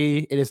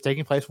clarity, it is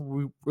taking place when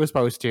we were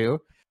supposed to.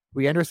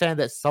 We understand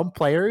that some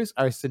players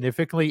are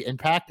significantly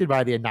impacted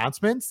by the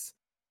announcements,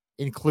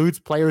 includes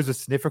players with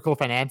significant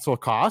financial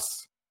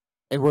costs,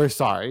 and we're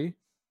sorry.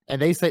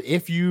 And they said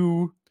if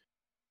you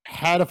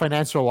had a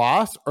financial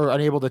loss or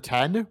unable to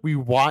attend, we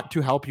want to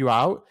help you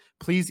out.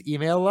 Please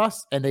email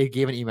us. And they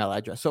gave an email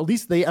address. So at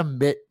least they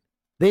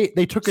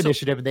took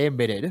initiative and they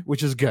admitted,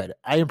 which is good.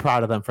 I am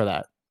proud of them for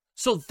that.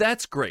 So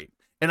that's great.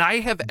 And I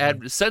have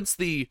since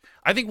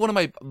I think one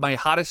of my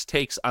hottest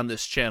takes on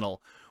this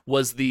channel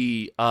was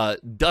the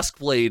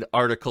Duskblade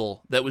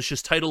article that was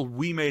just titled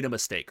 "We Made a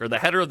Mistake," or the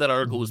header of that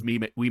article was "We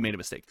Made a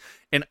Mistake."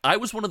 And I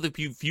was one of the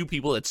few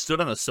people that stood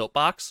on a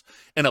soapbox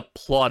and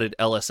applauded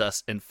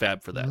LSS and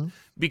FaB for that,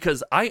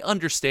 because I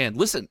understand.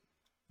 Listen,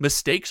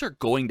 mistakes are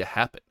going to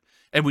happen,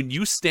 and when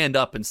you stand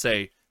up and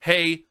say,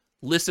 "Hey,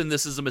 listen,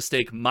 this is a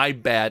mistake. My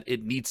bad.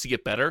 It needs to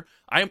get better,"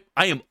 I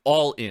am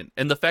all in.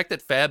 And the fact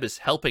that FaB is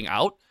helping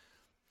out,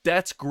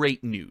 that's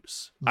great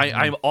news.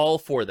 I'm all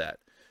for that.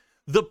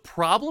 The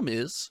problem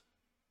is,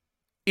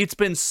 it's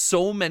been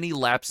so many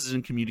lapses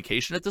in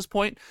communication at this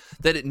point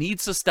that it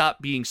needs to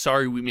stop being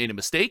sorry we made a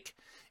mistake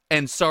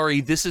and sorry,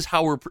 this is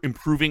how we're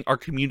improving our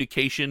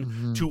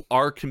communication to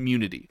our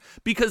community.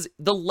 Because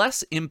the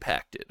less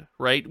impacted,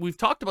 right? We've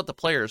talked about the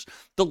players.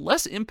 The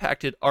less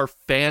impacted are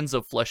fans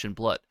of Flesh and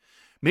Blood.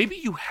 Maybe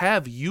you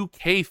have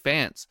UK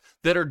fans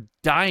that are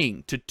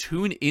dying to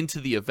tune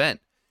into the event,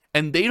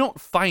 and they don't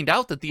find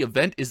out that the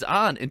event is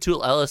on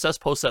until LSS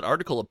posts that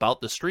article about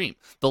the stream.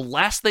 The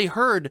last they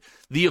heard,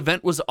 the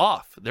event was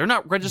off. They're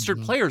not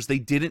registered players. They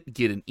didn't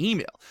get an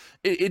email.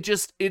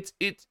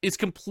 It's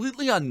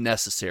completely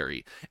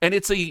unnecessary, and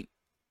it's a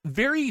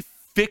very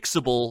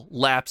fixable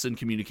lapse in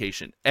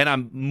communication. And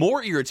I'm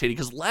more irritated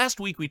because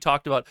last week we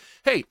talked about,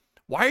 hey,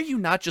 why are you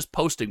not just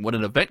posting when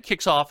an event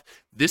kicks off?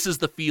 This is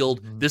the field.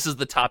 This is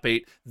the top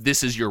 8.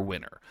 This is your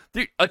winner.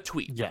 A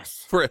tweet.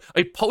 Yes. For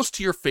a post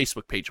to your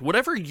Facebook page.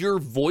 Whatever your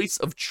voice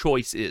of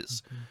choice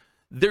is,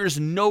 there's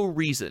no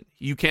reason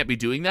you can't be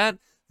doing that.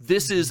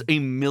 This is a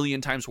million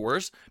times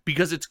worse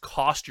because it's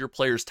cost your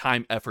players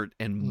time, effort,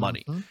 and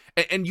money.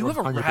 And you have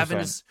a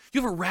 100%.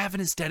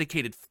 ravenous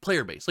dedicated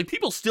player base. Like,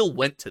 people still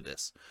went to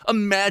this.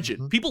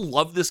 Imagine people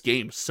love this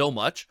game so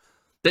much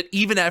that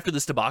even after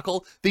this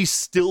debacle, they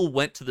still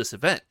went to this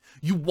event.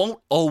 You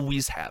won't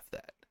always have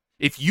that.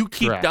 If you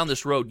keep down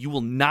this road, you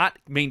will not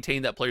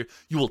maintain that player.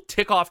 You will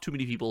tick off too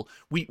many people.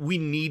 We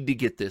need to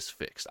get this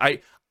fixed.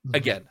 I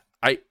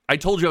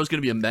told you I was going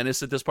to be a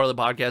menace at this part of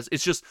the podcast.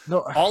 It's just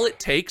all it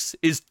takes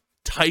is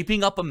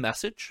typing up a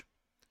message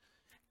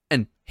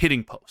and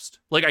hitting post.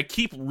 Like, I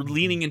keep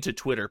leaning into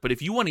Twitter, but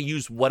if you want to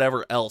use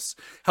whatever else,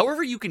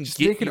 however you can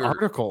get an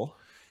article.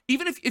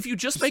 Even if you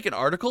just make an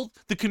article,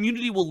 the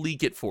community will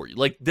leak it for you.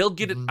 Like, they'll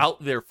get it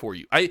out there for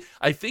you. I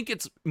think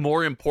it's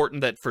more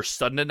important that for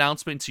sudden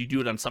announcements, you do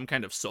it on some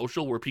kind of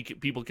social where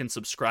people can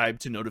subscribe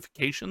to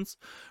notifications,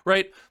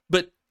 right?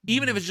 But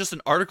even if it's just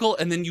an article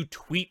and then you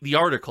tweet the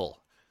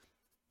article,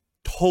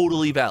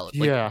 totally valid.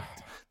 Like,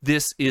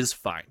 this is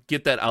fine.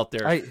 Get that out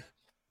there.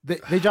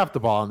 They dropped the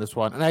ball on this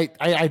one. And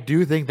I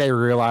do think they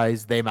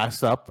realized they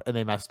messed up, and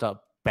they messed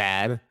up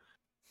bad.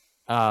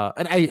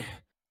 And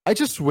I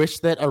just wish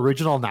that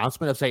original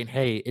announcement of saying,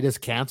 hey, it is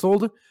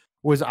canceled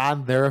was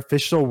on their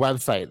official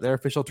website, their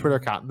official Twitter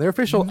account, their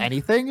official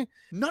anything.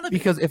 None of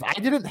because if I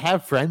didn't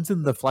have friends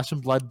in the Flesh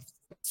and Blood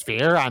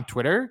sphere on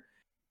Twitter,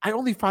 I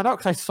only found out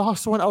because I saw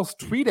someone else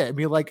tweet it and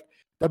be like,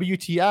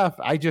 WTF,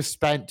 I just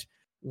spent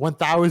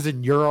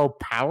 1,000 euro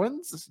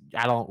pounds,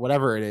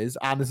 whatever it is,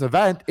 on this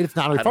event. It's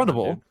not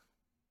refundable.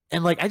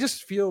 And like, I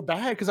just feel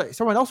bad because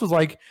someone else was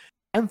like,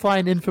 I'm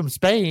flying in from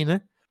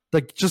Spain.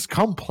 Like, just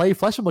come play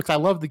Flesh and Blood because I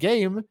love the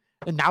game.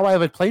 And now I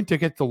have a plane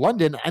ticket to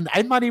London, and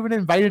I'm not even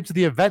invited to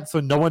the event, so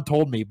no one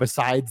told me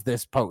besides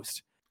this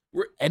post.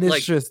 And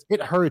it's just,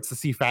 it hurts to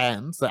see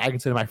fans that I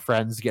consider my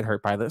friends get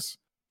hurt by this.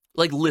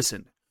 Like,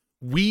 listen,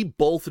 we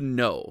both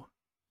know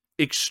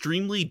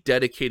extremely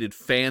dedicated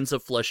fans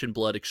of Flesh and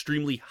Blood,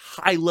 extremely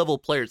high-level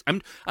players.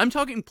 I'm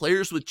talking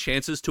players with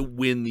chances to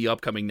win the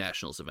upcoming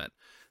Nationals event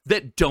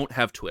that don't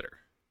have Twitter.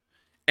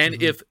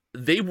 And if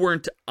they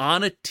weren't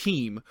on a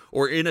team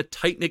or in a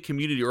tight-knit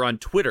community or on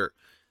Twitter,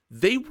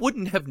 they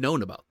wouldn't have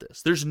known about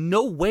this. There's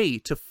no way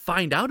to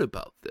find out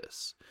about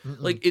this.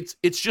 Like,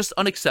 it's just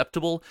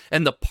unacceptable.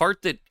 And the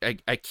part that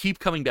I keep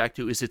coming back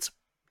to is it's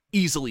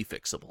easily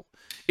fixable.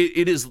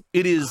 It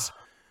is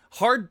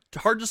hard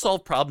to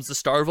solve problems. The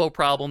Starvo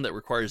problem that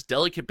requires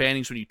delicate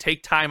bannings. When you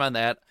take time on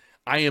that,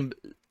 I am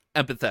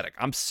empathetic.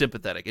 I'm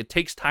sympathetic. It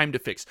takes time to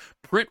fix.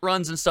 Print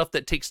runs and stuff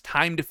that takes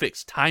time to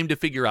fix, time to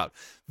figure out.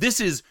 This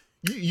is,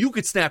 you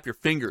could snap your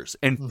fingers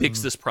and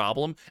fix this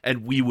problem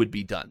and we would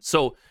be done.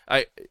 So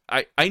I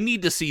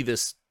need to see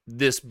this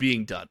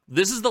being done.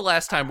 This is the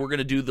last time we're going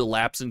to do the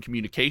lapse in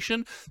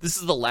communication. This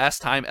is the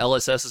last time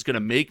LSS is going to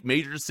make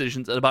major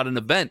decisions about an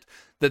event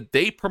that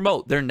they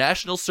promote their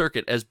national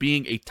circuit as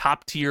being a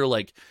top tier.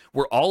 Like,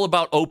 we're all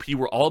about OP.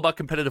 We're all about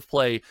competitive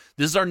play.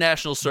 This is our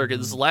national circuit.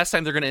 This is the last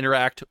time they're going to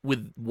interact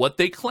with what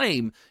they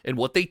claim and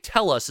what they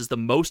tell us is the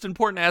most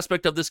important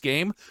aspect of this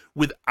game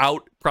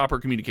without proper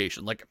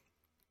communication. Like,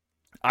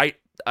 I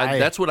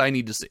that's what I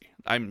need to see.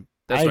 That's I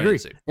what agree. I need to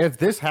see. If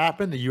this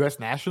happened, the U.S.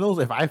 Nationals,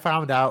 if I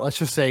found out, let's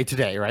just say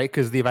today, right?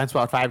 Because the event's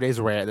about 5 days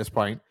away at this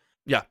point.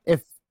 Yeah.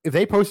 If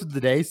they posted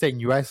today saying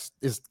U.S.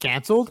 is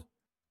canceled,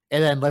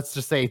 and then let's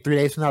just say 3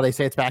 days from now they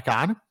say it's back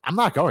on, I'm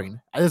not going.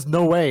 There's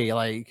no way.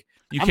 Like,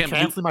 I'm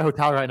canceling my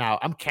hotel right now.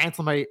 I'm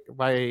canceling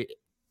my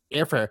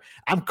airfare.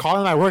 I'm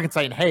calling my work and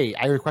saying, hey,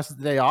 I requested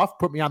the day off.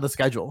 Put me on the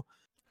schedule.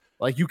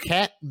 Like, you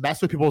can't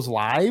mess with people's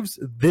lives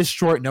this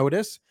short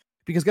notice.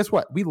 Because guess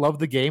what? We love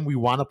the game. We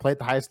want to play at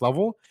the highest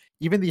level.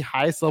 Even the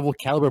highest level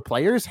caliber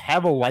players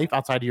have a life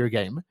outside of your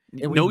game.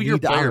 And know your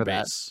player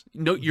base.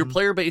 No, your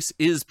player base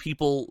is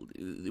people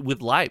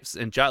with lives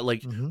and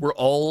we're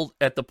all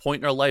at the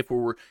point in our life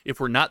where if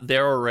we're not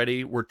there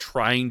already, we're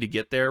trying to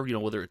get there. You know,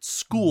 whether it's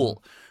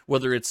school,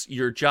 whether it's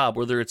your job,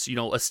 whether it's,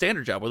 a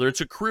standard job, whether it's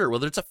a career,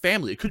 whether it's a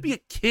family. It could be a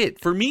kid.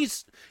 For me,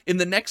 in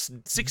the next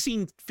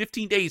 16,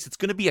 15 days, it's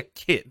going to be a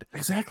kid.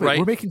 Exactly. Right?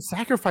 We're making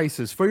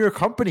sacrifices for your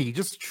company.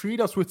 Just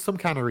treat us with some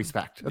kind of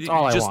respect. That's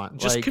all I want.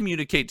 Just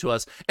communicate to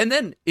us. And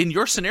then in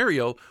your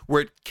scenario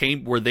where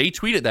they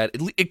tweeted that,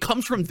 it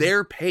comes from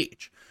their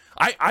page.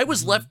 I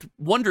was left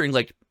wondering,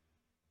 like,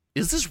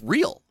 is this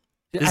real?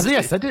 I think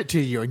I sent it to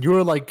you, and you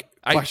were like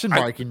question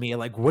marking me,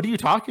 like, what are you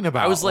talking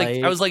about? I was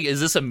like, is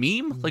this a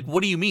meme? Like,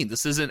 what do you mean?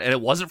 This isn't, and it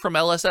wasn't from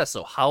LSS,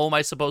 so how am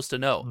I supposed to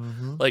know?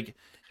 Like,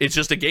 it's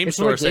just a game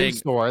store saying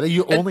store that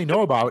you only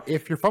know about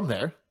if you're from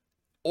there.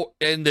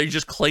 And they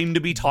just claim to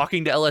be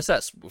talking to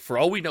LSS. For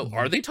all we know,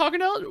 are they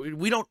talking to?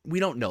 We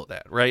don't know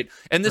that, right?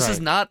 And this is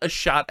not a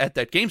shot at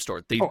that game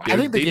store. I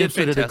think the game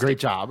store did a great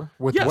job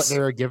with what they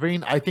were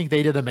giving. I think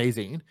they did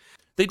amazing.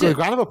 They did.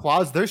 Round of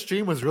applause. Their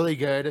stream was really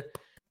good.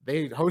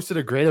 They hosted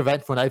a great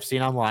event from what I've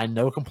seen online.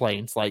 No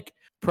complaints. Like,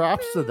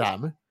 props to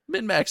them.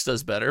 Min-Max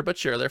does better, but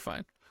sure, they're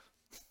fine.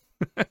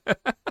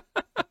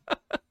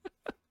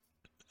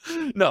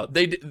 No,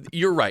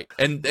 you're right,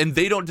 and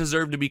they don't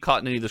deserve to be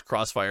caught in any of this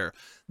crossfire.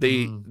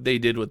 They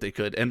did what they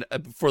could, and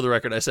for the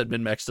record, I said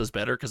Min-Max does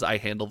better because I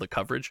handle the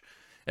coverage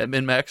at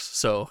Min-Max.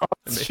 So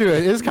it's true,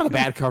 it is kind of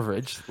bad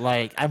coverage.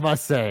 Like, I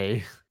must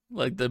say,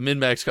 like the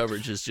Min-Max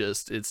coverage is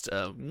just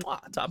top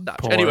notch.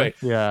 Poor. Anyway,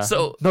 yeah.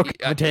 So no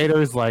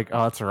commentators, like,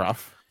 oh, it's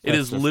rough. It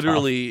is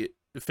literally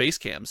face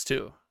cams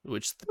too,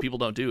 which people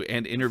don't do,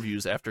 and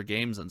interviews after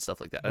games and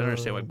stuff like that. I don't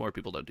understand why more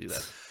people don't do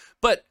that,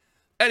 but.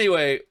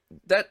 Anyway,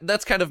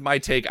 that's kind of my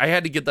take. I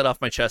had to get that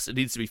off my chest. It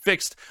needs to be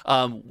fixed.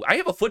 I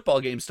have a football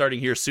game starting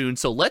here soon,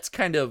 so let's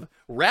kind of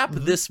wrap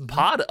this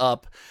pod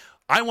up.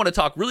 I want to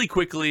talk really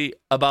quickly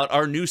about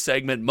our new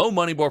segment, Mo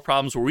Money, More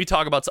Problems, where we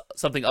talk about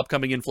something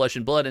upcoming in Flesh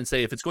and Blood and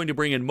say if it's going to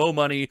bring in Mo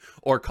money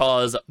or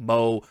cause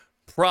Mo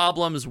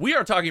problems. We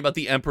are talking about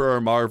the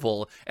Emperor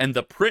Marvel and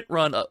the print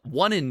run,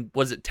 one in,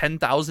 was it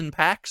 10,000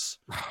 packs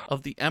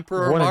of the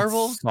Emperor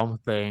Marvel?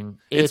 Something.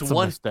 It's a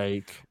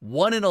mistake.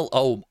 One in a,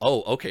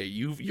 okay.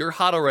 You're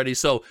hot already.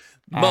 So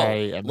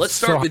Mo, let's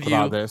start with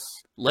you.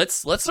 Let's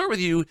start with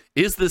you.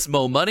 Is this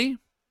Mo money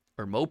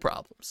or Mo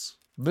problems?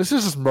 This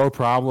is just Mo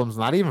problems,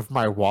 not even for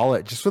my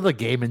wallet, just for the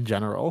game in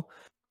general.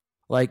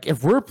 Like,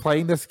 if we're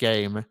playing this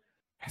game,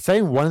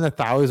 saying 1 in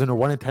 1,000 or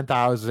 1 in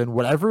 10,000,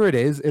 whatever it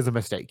is a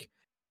mistake.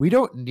 We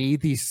don't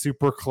need these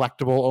super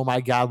collectible, oh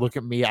my god, look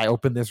at me, I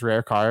opened this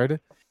rare card.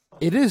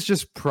 It is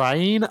just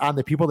preying on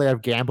the people that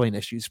have gambling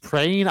issues,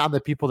 preying on the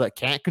people that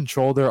can't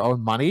control their own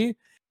money.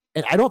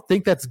 And I don't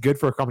think that's good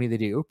for a company to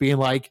do. Being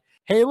like,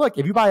 hey, look,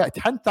 if you buy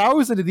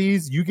 10,000 of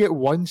these, you get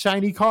one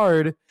shiny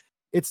card.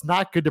 It's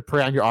not good to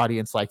prey on your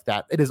audience like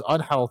that. It is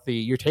unhealthy.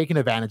 You're taking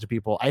advantage of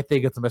people. I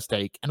think it's a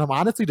mistake. And I'm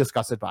honestly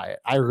disgusted by it.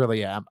 I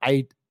really am.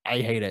 I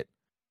hate it.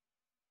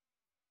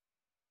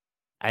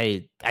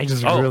 I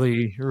just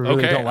really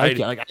don't like it.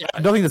 Like, I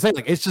have nothing to say.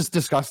 Like, it's just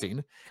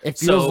disgusting. It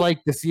feels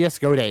like the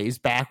CSGO days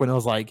back when it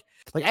was like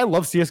I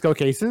love CSGO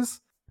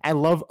cases. I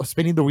love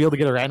spinning the wheel to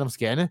get a random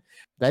skin.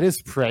 That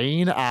is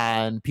preying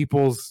on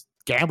people's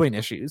gambling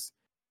issues.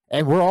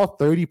 And we're all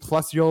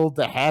 30-plus-year-olds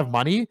that have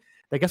money.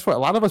 Like, guess what? A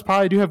lot of us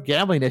probably do have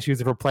gambling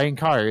issues if we're playing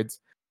cards.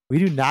 We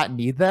do not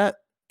need that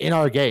in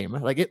our game.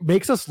 Like, it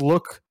makes us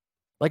look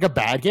like a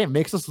bad game. It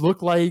makes us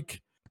look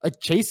like a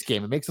chase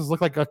game. It makes us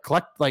look like a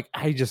collect. Like,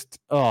 I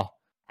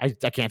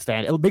can't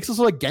stand it. It makes us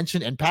look like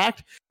Genshin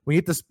Impact. We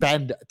have to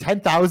spend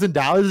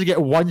 $10,000 to get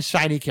one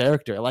shiny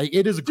character. Like,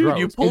 it is gross. Dude,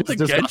 you pulled the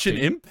Genshin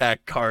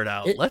Impact card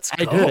out. Let's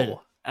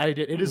go. I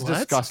did. It is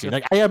disgusting.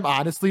 Like, I am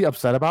honestly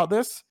upset about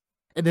this,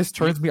 and this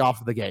turns me off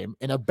of the game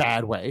in a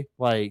bad way.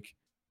 Like,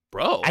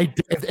 bro,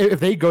 if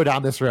they go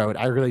down this road,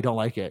 I really don't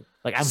like it.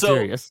 Like, I'm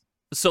serious.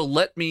 So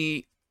let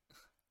me.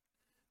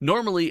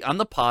 Normally on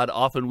the pod,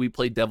 often we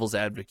play devil's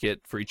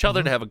advocate for each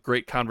other to have a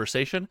great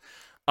conversation.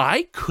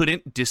 I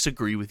couldn't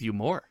disagree with you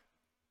more.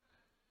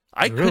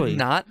 I could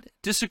not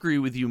disagree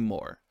with you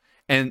more.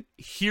 And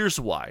here's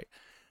why.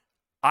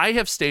 I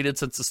have stated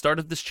since the start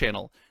of this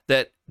channel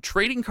that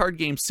trading card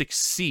games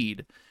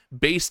succeed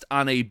based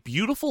on a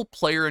beautiful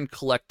player and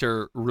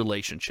collector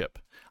relationship.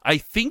 I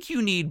think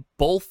you need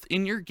both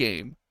in your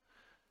game.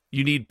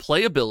 You need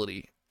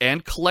playability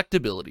and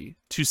collectability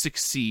to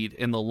succeed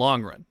in the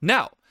long run.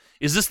 Now,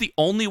 is this the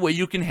only way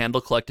you can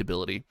handle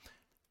collectability?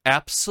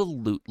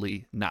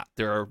 Absolutely not.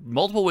 There are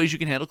multiple ways you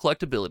can handle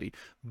collectability,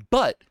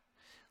 but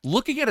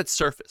looking at its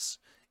surface,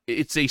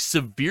 it's a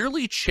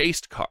severely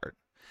chased card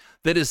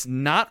that is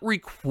not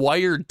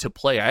required to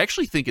play. I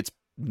actually think it's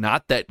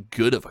not that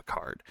good of a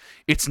card.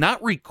 It's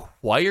not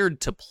required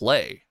to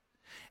play.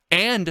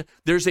 And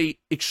there's a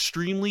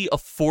extremely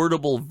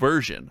affordable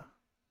version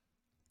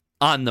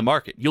on the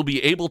market. You'll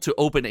be able to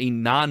open a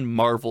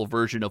non-Marvel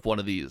version of one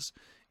of these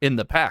in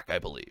the pack, I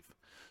believe.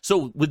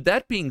 So with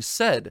that being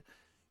said,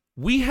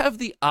 we have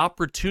the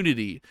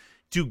opportunity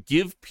to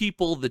give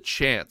people the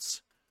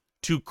chance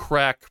to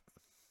crack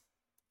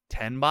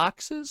 10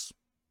 boxes,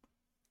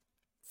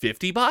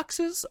 50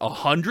 boxes,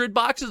 100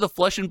 boxes of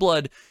Flesh and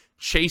Blood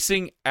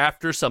chasing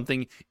after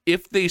something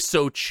if they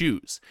so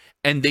choose.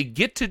 And they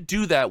get to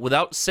do that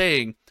without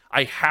saying,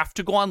 I have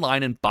to go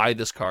online and buy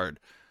this card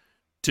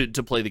to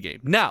play the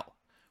game. Now,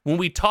 when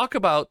we talk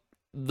about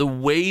the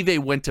way they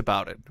went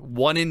about it,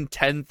 1 in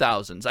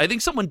 10,000, I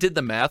think someone did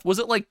the math. Was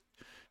it like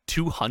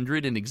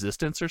 200 in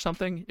existence or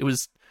something? It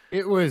was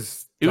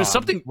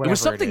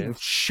something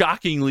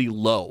shockingly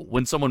low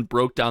when someone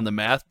broke down the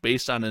math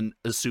based on an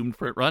assumed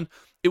print run.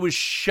 It was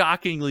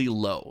shockingly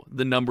low,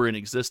 the number in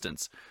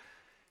existence.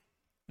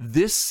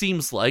 This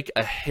seems like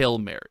a Hail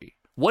Mary.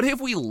 What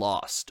have we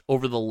lost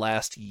over the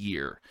last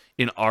year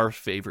in our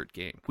favorite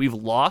game? We've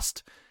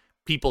lost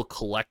people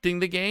collecting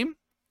the game,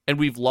 and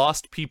we've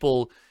lost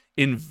people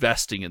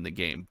investing in the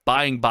game,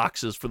 buying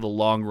boxes for the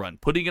long run,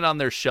 putting it on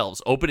their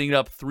shelves, opening it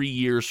up 3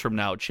 years from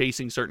now,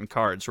 chasing certain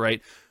cards,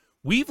 right?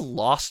 We've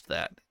lost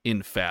that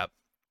in FaB.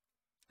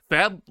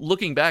 FaB,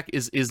 looking back,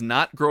 is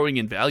not growing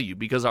in value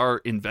because our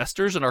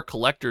investors and our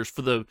collectors,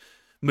 for the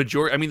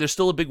majority, I mean, there's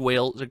still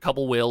a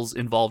couple whales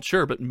involved,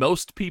 sure, but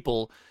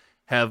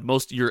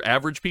your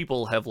average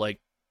people have like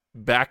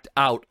backed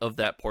out of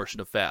that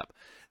portion of FaB.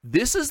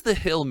 This is the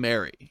Hail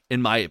Mary,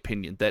 in my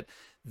opinion, that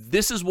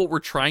this is what we're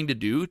trying to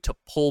do to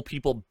pull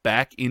people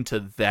back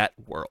into that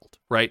world,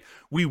 right?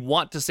 We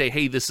want to say,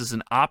 hey, this is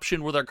an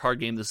option with our card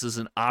game. This is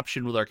an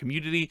option with our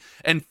community.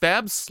 And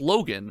FaB's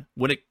slogan,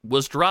 when it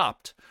was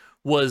dropped,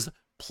 was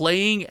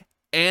playing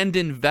and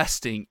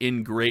investing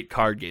in great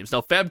card games.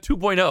 Now, FaB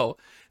 2.0,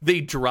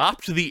 they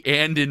dropped the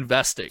and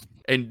investing,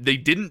 and they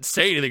didn't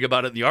say anything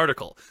about it in the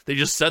article. They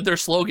just said their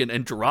slogan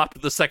and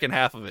dropped the second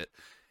half of it.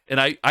 And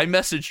I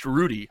messaged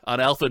Rudy on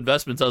Alpha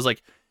Investments. I was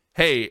like,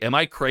 hey, am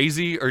I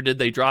crazy or did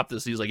they drop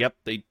this? He's like, yep,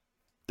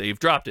 they've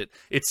dropped it.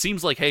 It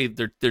seems like, hey,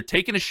 they're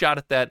taking a shot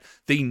at that.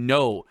 They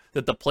know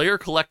that the player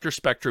collector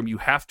spectrum, you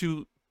have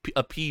to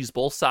appease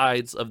both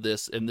sides of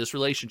this, in this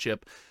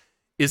relationship,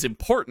 is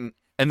important,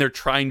 and they're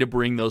trying to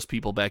bring those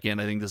people back in.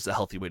 I think this is a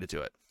healthy way to do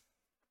it.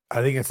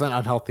 I think it's an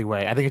unhealthy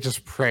way. I think it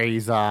just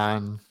preys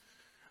on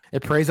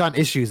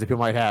issues that people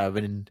might have,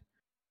 and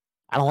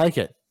I don't like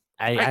it.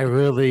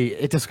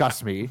 It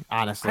disgusts me,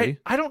 honestly.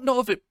 I don't know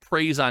if it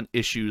preys on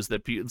issues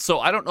that people, so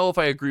I don't know if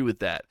I agree with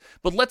that.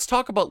 But let's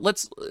talk about,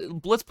 let's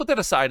put that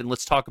aside and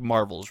let's talk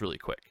Marvels really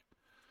quick.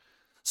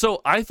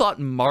 So I thought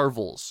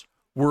Marvels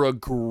were a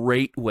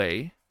great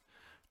way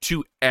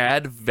to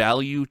add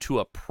value to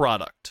a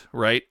product,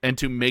 right? And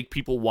to make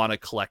people want to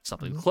collect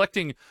something. Mm-hmm.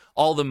 Collecting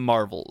all the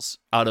Marvels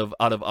out of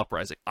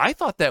Uprising. I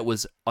thought that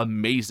was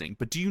amazing.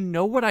 But do you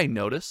know what I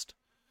noticed?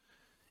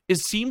 It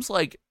seems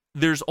like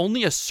there's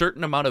only a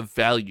certain amount of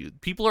value.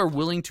 People are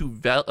willing to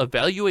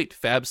evaluate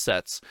FaB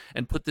sets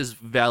and put this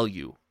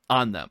value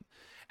on them.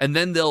 And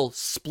then they'll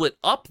split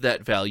up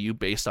that value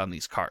based on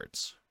these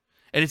cards.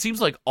 And it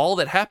seems like all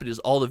that happened is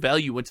all the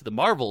value went to the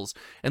Marvels.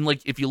 And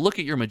like, if you look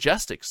at your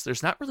Majestics,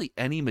 there's not really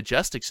any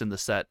Majestics in the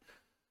set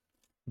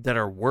that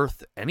are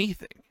worth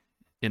anything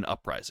in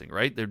Uprising,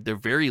 right? They're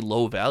very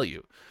low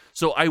value.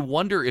 So I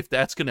wonder if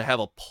that's going to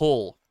have a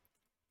pull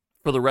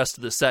for the rest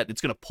of the set.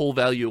 It's going to pull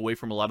value away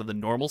from a lot of the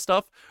normal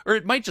stuff, or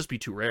it might just be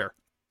too rare.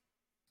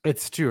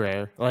 It's too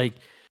rare. Like,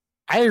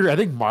 I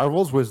think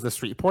Marvels was the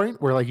street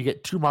point where like you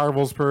get 2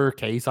 Marvels per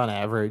case on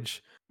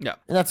average. Yeah.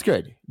 And that's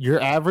good.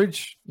 Your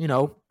average,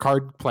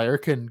 card player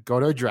can go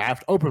to a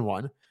draft, open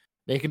one.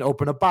 They can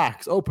open a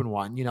box, open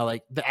one.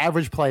 Like the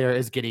average player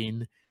is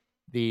getting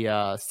the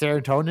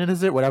serotonin,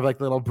 is it? Whatever, like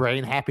the little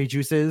brain happy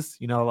juice is.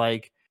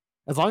 Like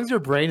as long as your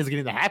brain is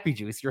getting the happy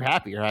juice, you're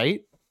happy,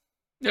 right?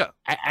 Yeah.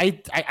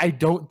 I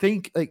don't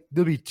think like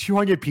there'll be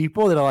 200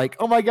 people that are like,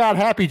 oh my God,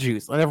 happy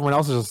juice. And everyone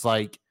else is just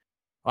like,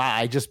 wow,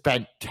 I just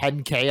spent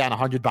 $10K on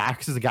 100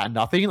 boxes and got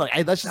nothing.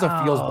 Like that's just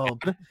a feels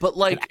bad. But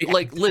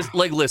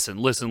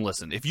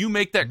listen. If you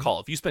make that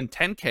call, if you spend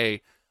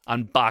 $10K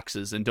on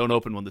boxes and don't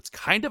open one, that's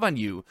kind of on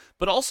you.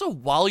 But also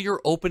while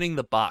you're opening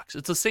the box,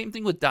 it's the same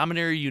thing with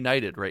Dominaria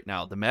United right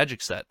now, the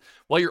Magic set.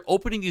 While you're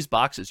opening these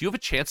boxes, you have a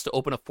chance to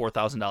open a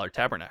 $4,000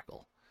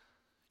 Tabernacle.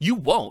 You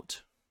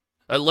won't.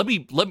 Let me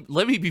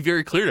be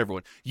very clear to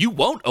everyone. You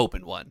won't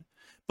open one.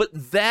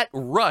 But that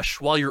rush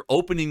while you're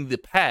opening the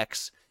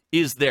packs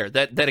is there,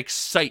 that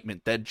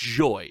excitement, that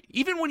joy.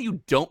 Even when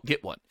you don't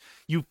get one,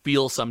 you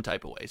feel some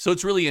type of way. So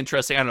it's really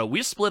interesting. I don't know.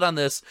 We split on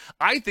this.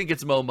 I think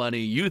it's Mo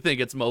money. You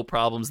think it's Mo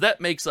problems. That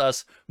makes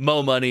us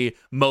Mo money,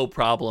 Mo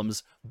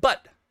problems.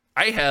 But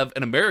I have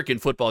an American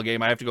football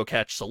game I have to go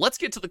catch. So let's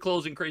get to the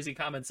closing crazy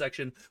comment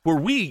section where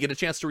we get a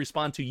chance to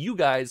respond to you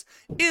guys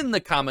in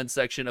the comment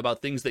section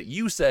about things that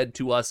you said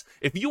to us.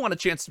 If you want a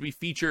chance to be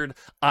featured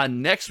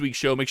on next week's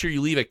show, make sure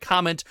you leave a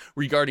comment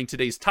regarding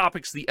today's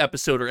topics, the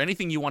episode, or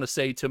anything you want to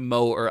say to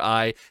Mo or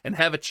I, and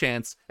have a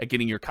chance at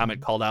getting your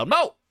comment called out.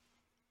 Mo,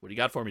 what do you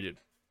got for me,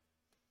 dude?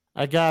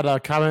 I got a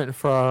comment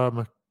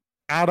from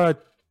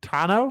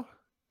Cadatano,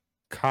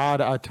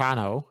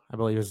 I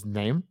believe is his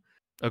name.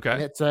 Okay.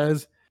 And it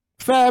says,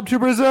 FaB to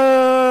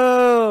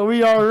Brazil!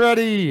 We are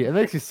ready! It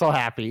makes me so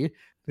happy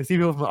to see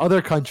people from other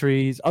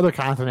countries, other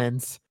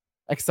continents,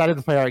 excited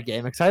to play our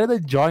game, excited to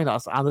join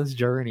us on this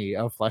journey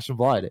of flesh and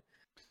blood.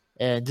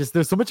 And just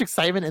there's so much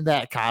excitement in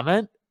that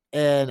comment.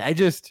 And I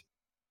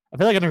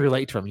feel like I can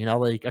relate to him, you know,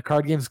 like a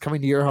card game's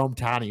coming to your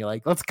hometown and you're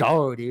like, let's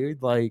go,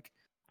 dude. Like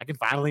I can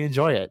finally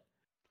enjoy it.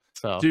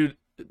 So dude,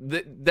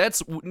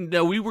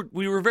 we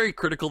were very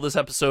critical this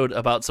episode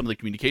about some of the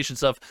communication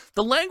stuff.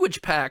 The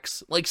language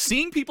packs, like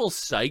seeing people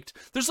psyched,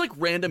 there's like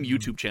random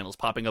YouTube channels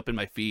popping up in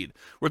my feed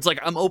where it's like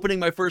I'm opening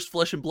my first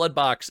Flesh and Blood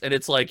box and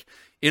it's like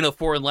in a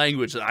foreign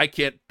language that I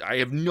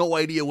have no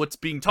idea what's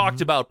being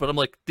talked about, but I'm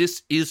like,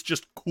 this is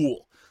just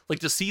cool. Like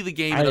to see the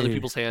game in other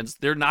people's hands,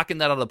 they're knocking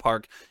that out of the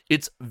park.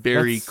 It's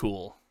very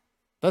cool.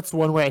 That's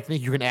one way I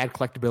think you can add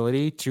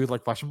collectability to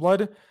like Flesh and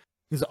Blood.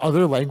 These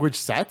other language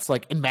sets,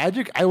 like in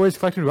Magic, I always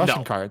collected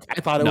Russian cards.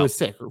 I thought it was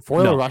sick.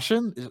 Foil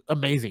Russian is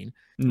amazing.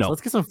 So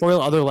let's get some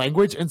foil other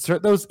language,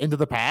 insert those into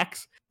the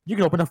packs. You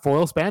can open a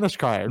foil Spanish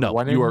card.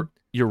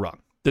 You're wrong.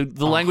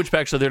 The language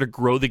packs are there to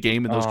grow the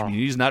game in those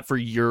communities, not for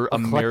your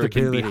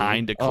American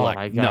behind to collect.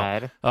 Oh my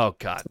God. No. Oh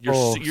God.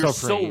 You're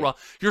so wrong.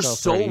 You're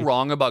so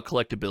wrong about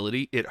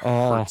collectability. It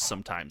hurts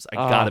sometimes. I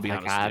gotta be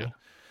honest with you.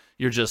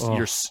 You're just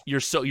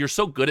you're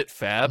so good at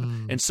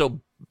FaB and so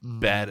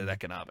bad at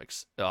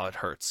economics. Oh, it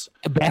hurts.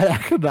 Bad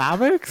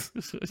economics?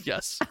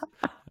 Yes.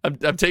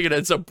 I'm taking it.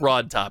 It's a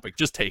broad topic.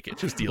 Just take it.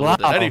 Just deal with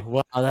it.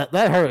 Wow,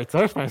 that hurts.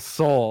 That hurts my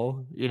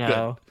soul. You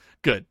know.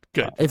 Good.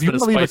 If you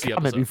want to leave a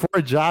comment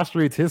before Josh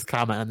reads his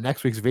comment on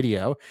next week's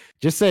video,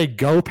 just say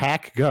 "Go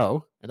Pack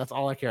Go," and that's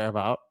all I care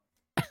about.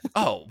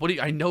 Oh,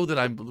 I know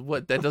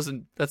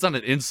that that's not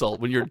an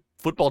insult. When your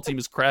football team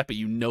is crappy,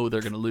 you know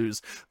they're gonna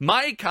lose.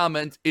 My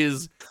comment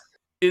is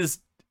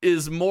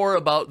more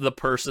about the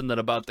person than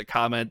about the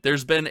comment.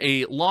 There's been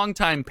a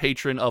longtime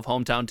patron of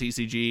Hometown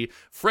TCG,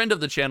 friend of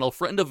the channel,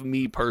 friend of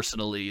me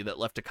personally, that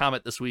left a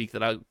comment this week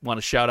that I want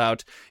to shout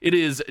out. It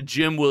is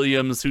Jim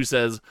Williams, who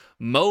says,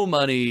 "Mo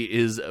Money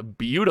is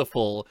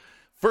beautiful.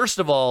 First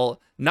of all,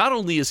 not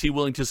only is he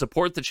willing to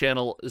support the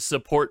channel,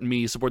 support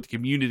me, support the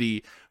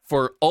community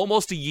for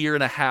almost a year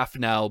and a half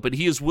now, but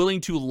he is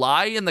willing to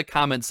lie in the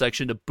comment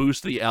section to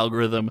boost the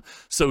algorithm.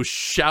 So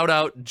shout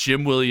out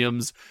Jim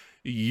Williams.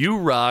 You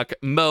rock."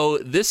 Mo,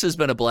 this has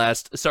been a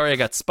blast. Sorry I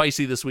got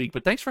spicy this week,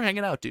 but thanks for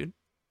hanging out, dude.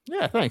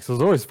 Yeah, thanks. It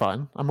was always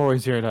fun. I'm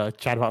always here to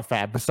chat about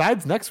FaB,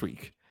 besides next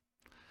week.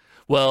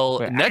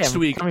 Well, next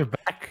week, coming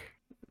back.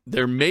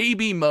 There may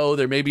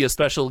be a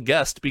special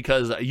guest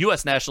because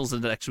U.S. Nationals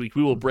is next week.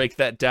 We will break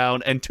that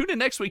down and tune in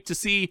next week to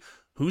see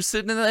who's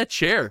sitting in that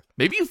chair.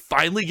 Maybe you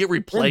finally get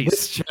replaced. In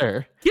this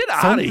chair. Get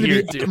out of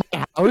here, dude. In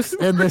my house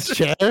in this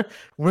chair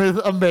with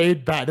a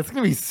made bed. It's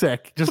going to be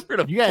sick. You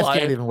guys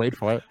can't even wait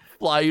for it.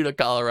 Fly you to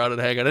Colorado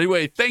and hang out.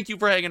 Anyway, thank you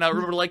for hanging out.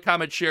 Remember to like,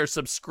 comment, share,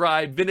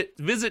 subscribe.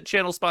 Visit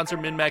channel sponsor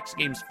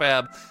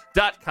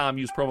MinMaxGamesFab.com.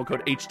 Use promo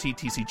code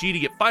HTTCG to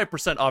get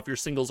 5% off your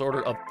singles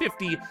order of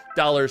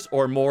 $50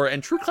 or more.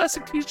 And True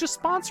Classic Tees just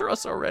sponsor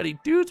us already.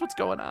 Dudes, what's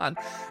going on?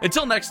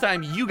 Until next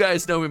time, you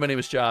guys know me. My name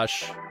is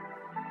Josh.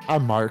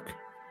 I'm Mark.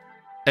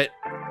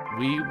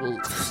 We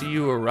will see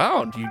you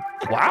around.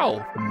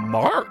 Wow,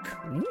 Mark.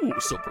 Ooh,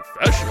 so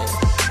professional.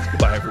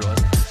 Goodbye, everyone.